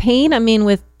with pain,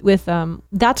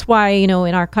 that's why, in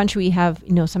our country we have,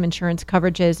 some insurance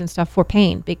coverages and stuff for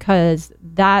pain, because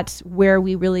that's where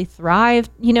we really thrive,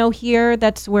 here.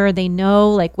 That's where they know,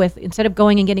 like instead of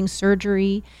going and getting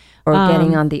surgery, or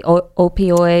getting on the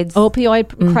opioid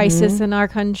crisis in our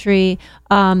country,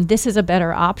 this is a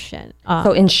better option.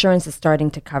 So insurance is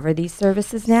starting to cover these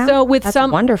services now. So That's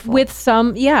wonderful. with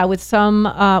some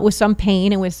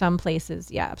pain and with some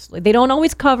places, yeah, absolutely. They don't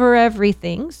always cover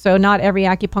everything, so not every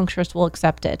acupuncturist will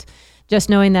accept it. just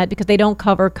knowing that because they don't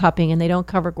cover cupping and they don't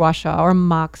cover gua sha or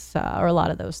moxa or a lot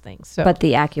of those things. So, But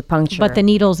the acupuncture. but the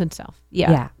needles itself.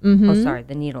 Yeah. Yeah. Mhm. Oh, sorry.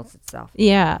 The needles itself.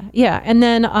 Yeah, yeah. And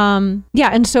then,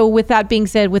 and so with that being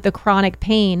said, with the chronic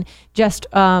pain, just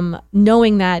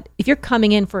knowing that if you're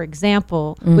coming in, for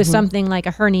example, with something like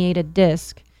a herniated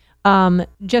disc,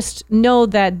 just know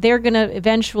that they're going to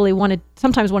eventually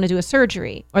sometimes want to do a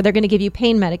surgery, or they're going to give you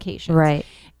pain medication. Right.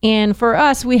 And for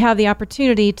us, we have the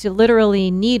opportunity to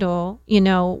literally needle,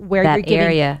 where That you're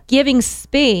area. giving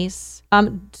space.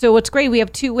 So what's great, we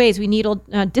have two ways. We needle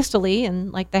distally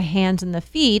in like the hands and the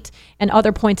feet and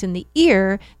other points in the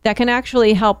ear that can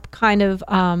actually help kind of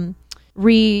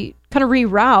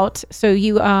reroute. So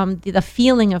you the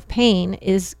feeling of pain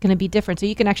is going to be different. So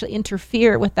you can actually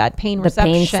interfere with that pain The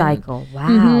reception. pain cycle.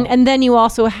 Wow. And then you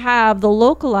also have the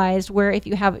localized, where if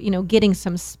you have, getting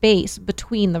some space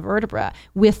between the vertebra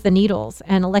with the needles,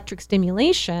 and electric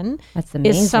stimulation That's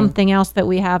amazing. is something else that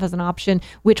we have as an option,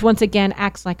 which once again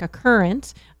acts like a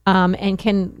current. And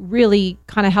can really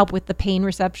kind of help with the pain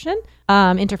reception,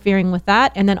 interfering with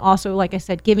that. And then also, like I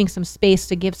said, giving some space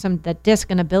to give the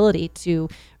disc an ability to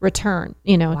return,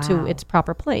 to its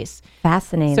proper place.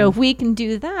 Fascinating. So if we can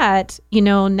do that,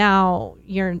 now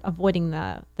you're avoiding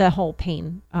the whole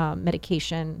pain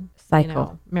medication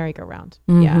Cycle. merry-go-round.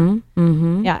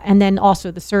 Mm-hmm. Yeah. And then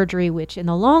also the surgery, which in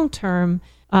the long term,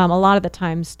 a lot of the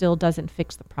time still doesn't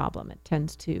fix the problem. It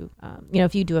tends to,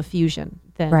 if you do a fusion,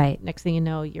 then Right. next thing you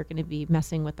know, you're going to be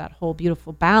messing with that whole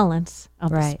beautiful balance of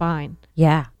the Right. spine.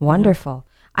 Yeah, wonderful.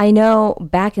 I know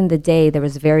back in the day there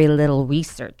was very little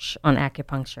research on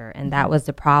acupuncture, and that was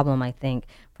the problem, I think,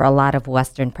 for a lot of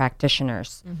Western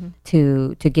practitioners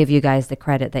to give you guys the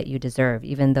credit that you deserve,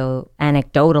 even though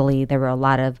anecdotally there were a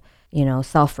lot of,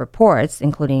 self-reports,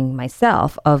 including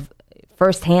myself, of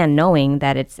firsthand knowing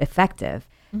that it's effective.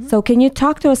 So can you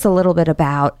talk to us a little bit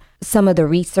about some of the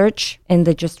research in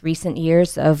the just recent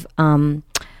years of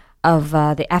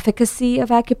the efficacy of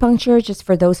acupuncture, just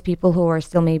for those people who are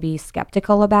still maybe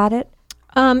skeptical about it?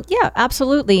 Yeah,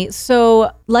 absolutely.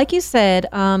 So like you said,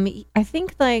 I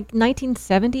think like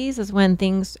 1970s is when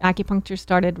acupuncture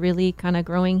started really kind of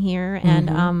growing here.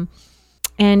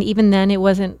 And even then it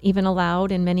wasn't even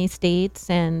allowed in many states.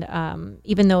 And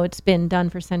even though it's been done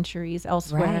for centuries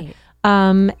elsewhere. Right.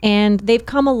 And they've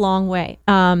come a long way.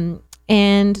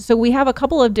 And so we have a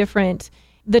couple of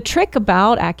the trick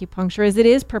about acupuncture is it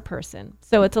is per person.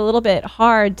 So it's a little bit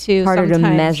harder to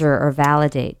measure or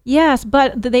validate. Yes,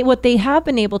 but what they have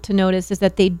been able to notice is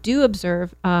that they do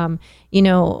observe,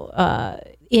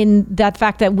 in that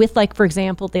fact that with, like, for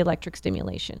example, the electric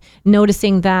stimulation,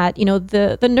 noticing that,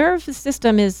 the nervous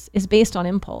system is based on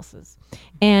impulses.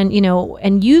 And,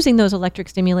 and using those electric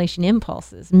stimulation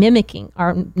impulses, mimicking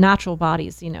our natural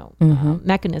body's,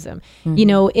 mechanism,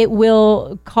 it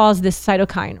will cause this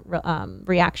cytokine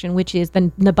reaction, which is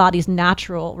the body's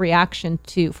natural reaction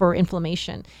for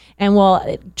inflammation, and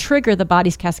will trigger the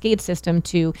body's cascade system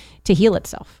to heal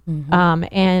itself.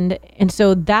 And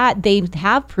so that they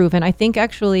have proven, I think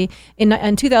actually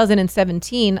in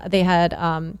 2017, they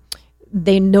had,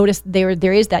 they noticed there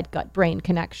is that gut-brain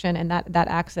connection and that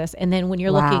access. And then when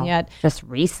you're looking at just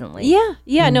recently,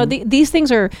 no, these things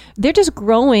they're just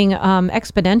growing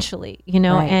exponentially,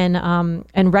 Right.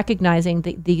 and recognizing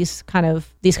these kinds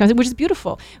of, which is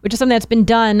beautiful, which is something that's been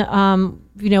done.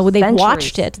 They've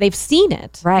watched it, they've seen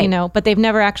it, right? But they've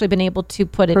never actually been able to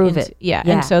prove it. Yeah,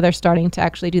 and so they're starting to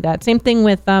actually do that. Same thing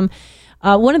with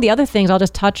one of the other things I'll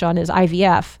just touch on is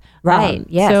IVF. Right.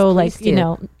 Yes. So please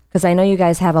do. Because I know you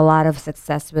guys have a lot of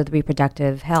success with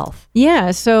reproductive health.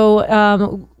 Yeah.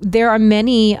 So there are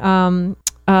many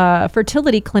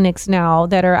fertility clinics now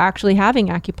that are actually having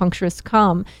acupuncturists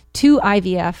come to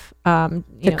IVF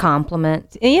to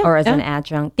complement or as an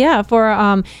adjunct. Yeah,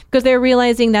 for because they're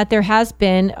realizing that there has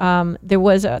been there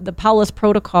was the Paulus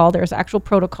protocol. There's actual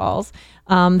protocols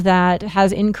that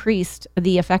has increased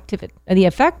the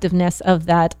effectiveness of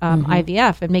that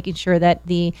IVF, and making sure that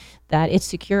it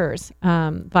secures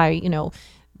by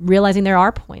realizing there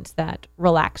are points that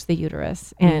relax the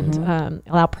uterus and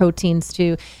allow proteins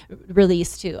to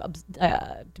release to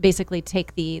basically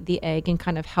take the egg and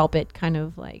kind of help it kind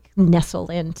of like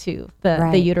nestle into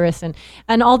the uterus,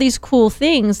 and all these cool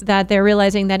things that they're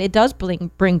realizing that it does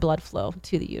bring blood flow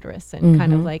to the uterus and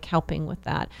kind of like helping with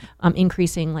that,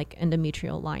 increasing like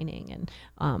endometrial lining and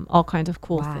all kinds of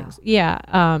cool things. Yeah.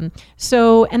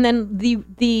 So, and then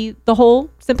the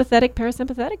whole sympathetic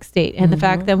parasympathetic state, and the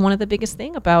fact that one of the biggest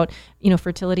thing about about,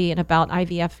 fertility and about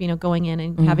IVF, going in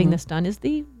and having this done is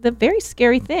the very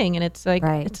scary thing. And it's like,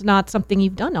 it's not something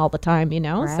you've done all the time,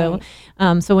 So,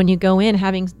 so when you go in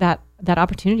having that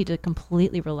opportunity to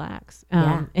completely relax,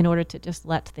 in order to just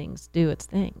let things do its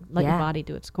thing, let your body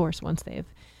do its course once they've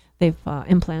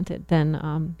implanted,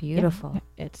 then beautiful.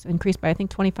 It's increased by, I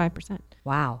think, 25%.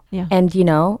 Wow. Yeah. And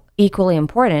equally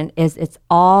important is it's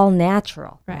all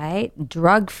natural, right?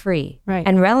 Drug-free,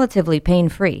 and relatively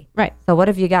pain-free. Right. So what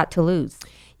have you got to lose?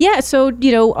 Yeah. So,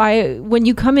 when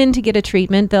you come in to get a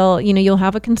treatment, you'll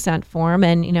have a consent form,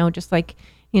 and, just like,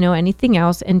 anything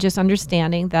else, and just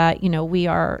understanding that,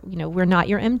 we're not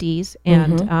your MDs,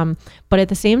 and, but at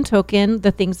the same token,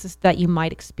 the things that you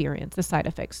might experience, the side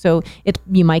effects. So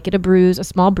you might get a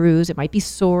small bruise. It might be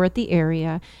sore at the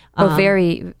area.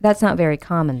 That's not very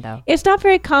common though. It's not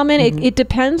very common. It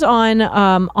depends on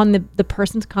the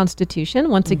person's constitution.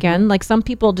 Once again, like some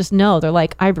people just know, they're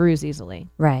like, I bruise easily.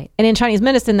 Right. And in Chinese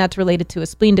medicine, that's related to a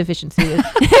spleen deficiency.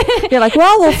 You're like,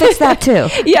 well, we'll fix that too.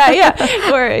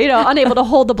 Yeah. Or, unable to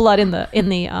hold the blood in the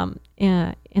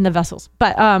vessels.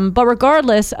 But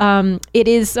regardless, it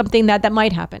is something that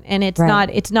might happen, and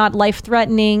it's not life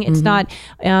threatening. It's not,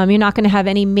 you're not going to have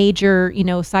any major,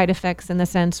 side effects in the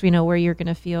sense, where you're going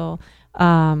to feel,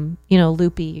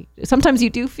 loopy. Sometimes you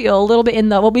do feel a little bit in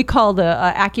what we call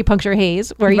the acupuncture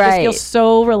haze, where you just feel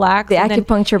so relaxed. The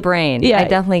acupuncture brain. Yeah, I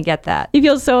definitely get that. You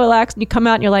feel so relaxed, and you come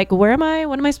out and you're like, where am I?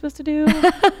 What am I supposed to do?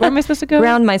 Where am I supposed to go?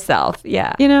 Ground myself.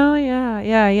 Yeah.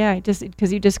 Just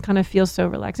because you just kind of feel so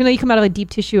relaxed. You come out of a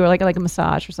deep tissue or like a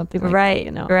massage or something like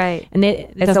that. Right. And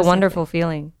it's a wonderful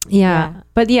feeling. Yeah.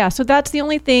 But so that's the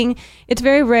only thing. It's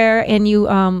very rare, and you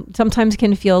sometimes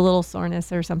can feel a little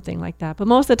soreness or something like that. But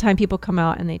most of the time, people come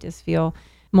out and they just feel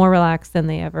more relaxed than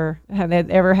they ever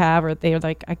have, or they're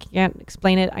like, I can't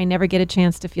explain it. I never get a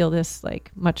chance to feel this like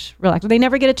much relaxed. They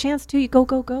never get a chance to. You go.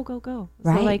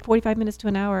 Right. So like 45 minutes to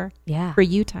an hour. Yeah. For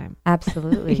you time.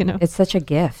 Absolutely. It's such a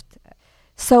gift.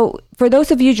 So for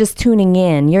those of you just tuning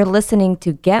in, you're listening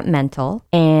to Get Mental,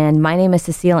 and my name is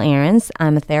Cecile Ahrens.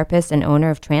 I'm a therapist and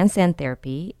owner of Transcend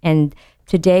Therapy, and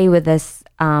today here with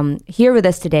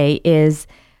us today is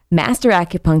master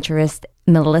acupuncturist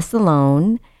Melissa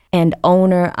Lone and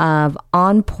owner of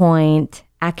On Point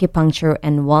Acupuncture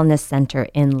and Wellness Center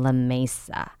in La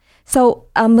Mesa. So,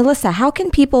 Melissa, how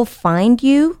can people find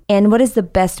you, and what is the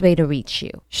best way to reach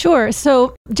you? Sure.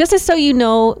 So, just so you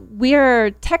know, we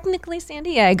are technically San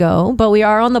Diego, but we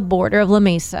are on the border of La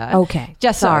Mesa. Okay.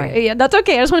 Sorry. Yeah, that's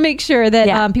okay. I just want to make sure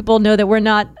that people know that we're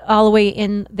not all the way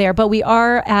in there, but we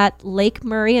are at Lake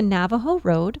Murray and Navajo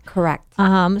Road. Correct.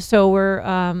 So we're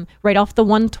right off the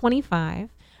 125.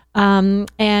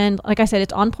 And like I said,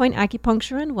 it's On Point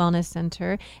Acupuncture and Wellness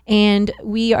Center, and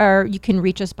you can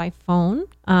reach us by phone,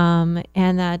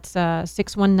 and that's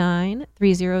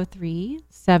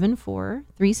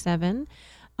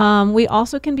 619-303-7437. We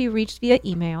also can be reached via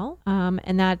email,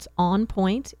 and that's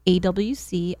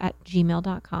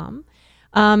onpointawc@gmail.com.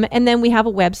 And then we have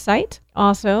a website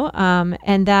also,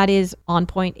 and that is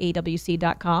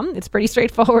onpointawc.com. It's pretty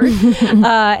straightforward.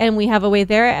 And we have a way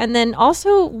there. And then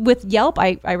also with Yelp,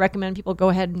 I recommend people go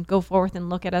ahead and go forth and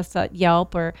look at us at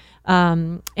Yelp, or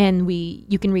and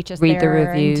you can reach us Read there the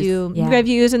reviews. and do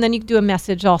reviews, and then you can do a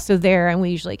message also there, and we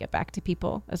usually get back to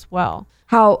people as well.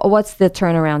 What's the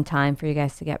turnaround time for you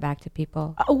guys to get back to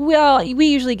people? Well, we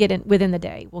usually get in within the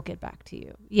day. We'll get back to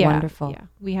you. Yeah, wonderful. Yeah,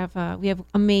 we have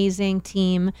amazing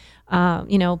team.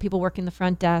 People working the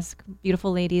front desk,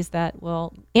 beautiful ladies that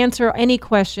will answer any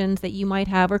questions that you might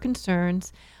have or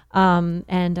concerns, and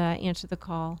answer the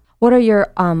call. What are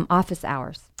your office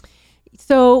hours?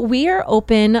 So we are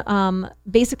open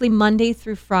basically Monday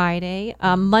through Friday.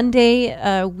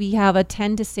 Monday, we have a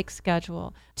 10 to 6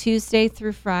 schedule. Tuesday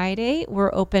through Friday,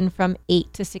 we're open from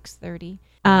 8 to 6:30.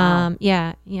 Wow.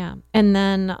 Yeah. And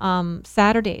then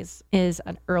Saturdays is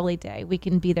an early day. We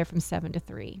can be there from 7 to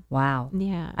 3. Wow.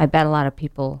 Yeah. I bet a lot of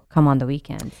people come on the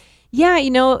weekends. Yeah,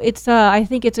 it's I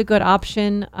think it's a good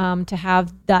option to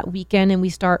have that weekend, and we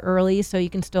start early so you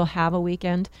can still have a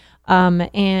weekend.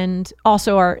 And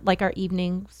also our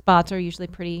evening spots are usually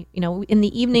pretty, in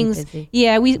the evenings.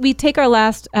 Yeah, we take our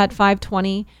last at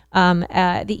 5:20.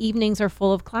 The evenings are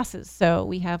full of classes. So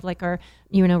we have our,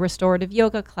 restorative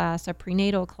yoga class, our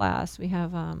prenatal class. We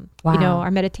have,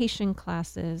 our meditation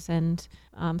classes and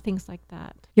things like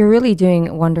that. You're really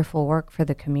doing wonderful work for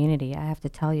the community. I have to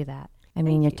tell you that. I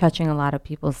mean, you're touching a lot of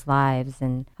people's lives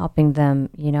and helping them,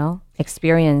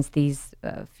 experience these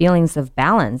feelings of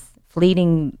balance,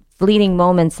 fleeting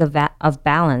moments of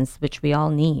balance, which we all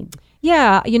need.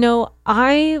 Yeah,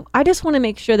 I just want to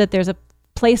make sure that there's a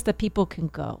place that people can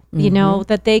go, you know,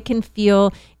 that they can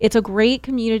feel it's a great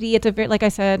community. It's a very, like I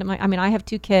said, I have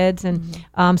 2 kids, and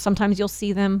sometimes you'll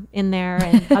see them in there,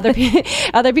 and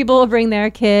other people will bring their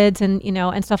kids, and, you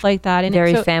know, and stuff like that. And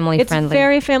Very family friendly. It's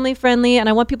very family friendly. And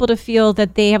I want people to feel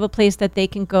that they have a place that they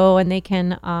can go and they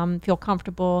can feel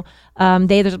comfortable.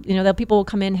 People will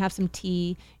come in, have some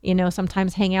tea, you know,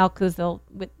 sometimes hang out because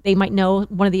they might know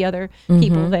one of the other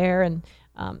people there. And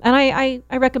I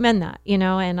recommend that, you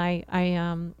know, and I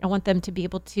want them to be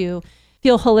able to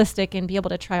feel holistic and be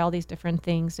able to try all these different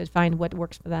things to find what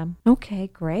works for them. Okay,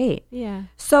 great. Yeah.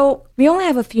 So we only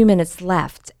have a few minutes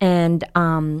left, and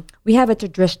we have a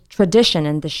tradition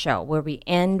in the show where we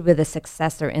end with a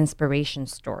success or inspiration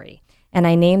story. And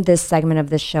I named this segment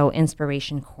of the show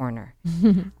Inspiration Corner.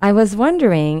 I was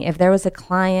wondering if there was a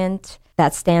client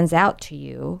that stands out to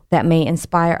you that may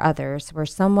inspire others, where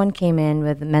someone came in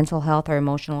with mental health or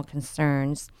emotional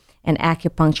concerns and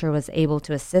acupuncture was able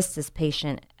to assist this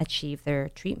patient achieve their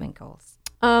treatment goals.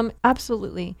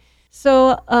 Absolutely.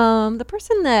 So the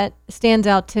person that stands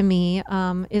out to me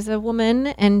is a woman,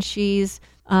 and she's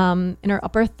in her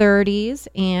upper 30s,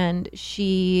 and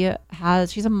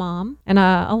she's a mom and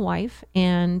a wife,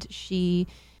 and she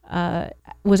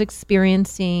was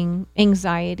experiencing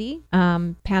anxiety,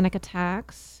 panic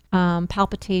attacks,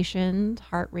 palpitations,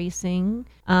 heart racing,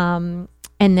 and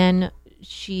then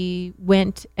she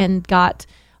went and got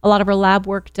a lot of her lab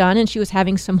work done, and she was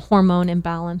having some hormone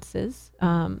imbalances.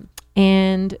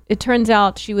 And it turns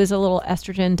out she was a little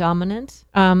estrogen dominant.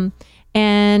 So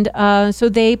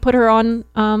they put her on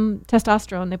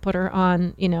testosterone. They put her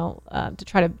on, to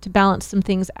try to balance some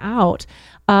things out.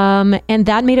 And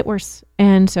that made it worse.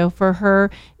 And so for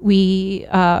her, she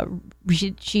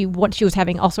was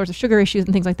having all sorts of sugar issues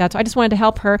and things like that. So I just wanted to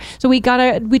help her. So we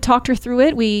talked her through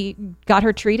it. We got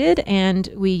her treated, and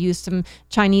we used some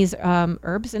Chinese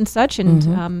herbs and such, and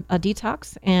a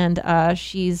detox. And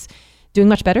she's doing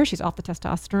much better. She's off the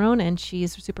testosterone, and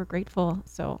she's super grateful.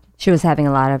 So she was having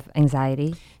a lot of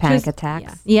anxiety, panic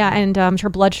attacks. Yeah, and her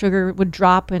blood sugar would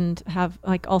drop and have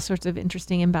like all sorts of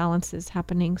interesting imbalances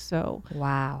happening. So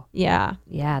wow. Yeah,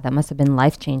 that must have been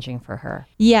life-changing for her.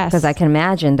 Yes, because I can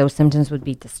imagine those symptoms would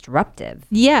be disruptive.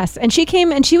 Yes, and she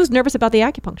came and she was nervous about the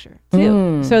acupuncture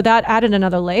too. So that added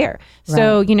another layer. Right.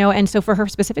 So and so for her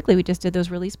specifically, we just did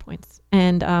those release points.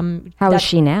 And how is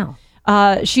she now?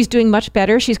 She's doing much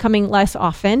better. She's coming less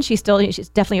often. She's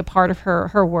definitely a part of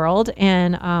her world.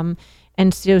 And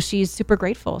so she's super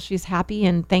grateful. She's happy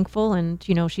and thankful, and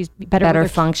she's better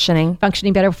functioning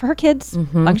better for her kids,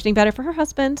 functioning better for her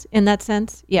husband in that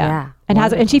sense. Yeah.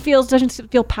 And she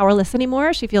doesn't feel powerless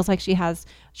anymore. She feels like she has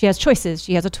choices.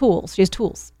 She has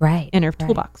tools right in her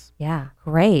toolbox. Yeah.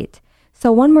 Great.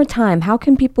 So one more time, how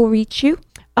can people reach you?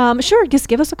 Sure. Just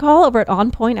give us a call over at On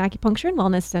Point Acupuncture and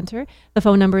Wellness Center. The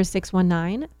phone number is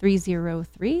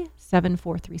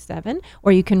 619-303-7437,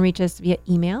 or you can reach us via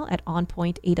email at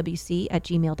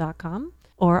onpointawc@gmail.com,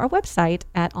 or our website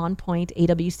at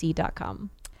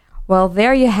onpointawc.com. Well,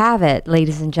 there you have it,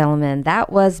 ladies and gentlemen.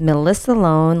 That was Melissa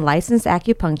Lone, licensed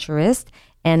acupuncturist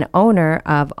and owner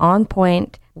of On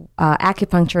Point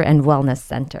Acupuncture and Wellness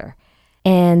Center.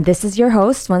 And this is your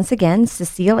host, once again,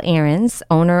 Cecile Ahrens,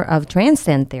 owner of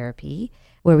Transcend Therapy,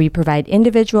 where we provide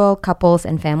individual, couples,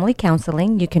 and family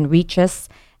counseling. You can reach us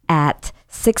at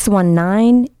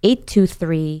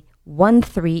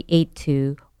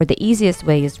 619-823-1382, or the easiest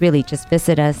way is really just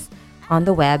visit us on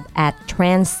the web at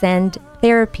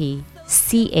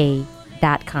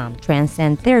transcendtherapyca.com,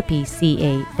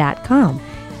 transcendtherapyca.com.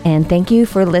 And thank you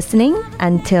for listening.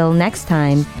 Until next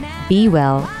time, be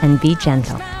well and be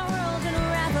gentle.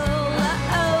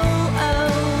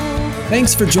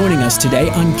 Thanks for joining us today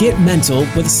on Get Mental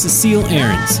with Cecile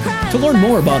Ahrens. To learn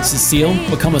more about Cecile,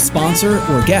 become a sponsor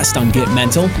or guest on Get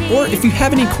Mental, or if you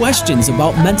have any questions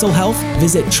about mental health,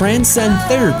 visit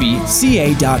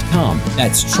transcendtherapyca.com.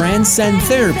 That's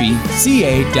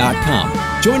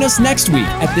transcendtherapyca.com. Join us next week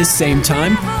at this same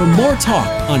time for more talk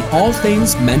on all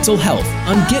things mental health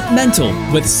on Get Mental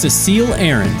with Cecile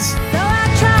Ahrens.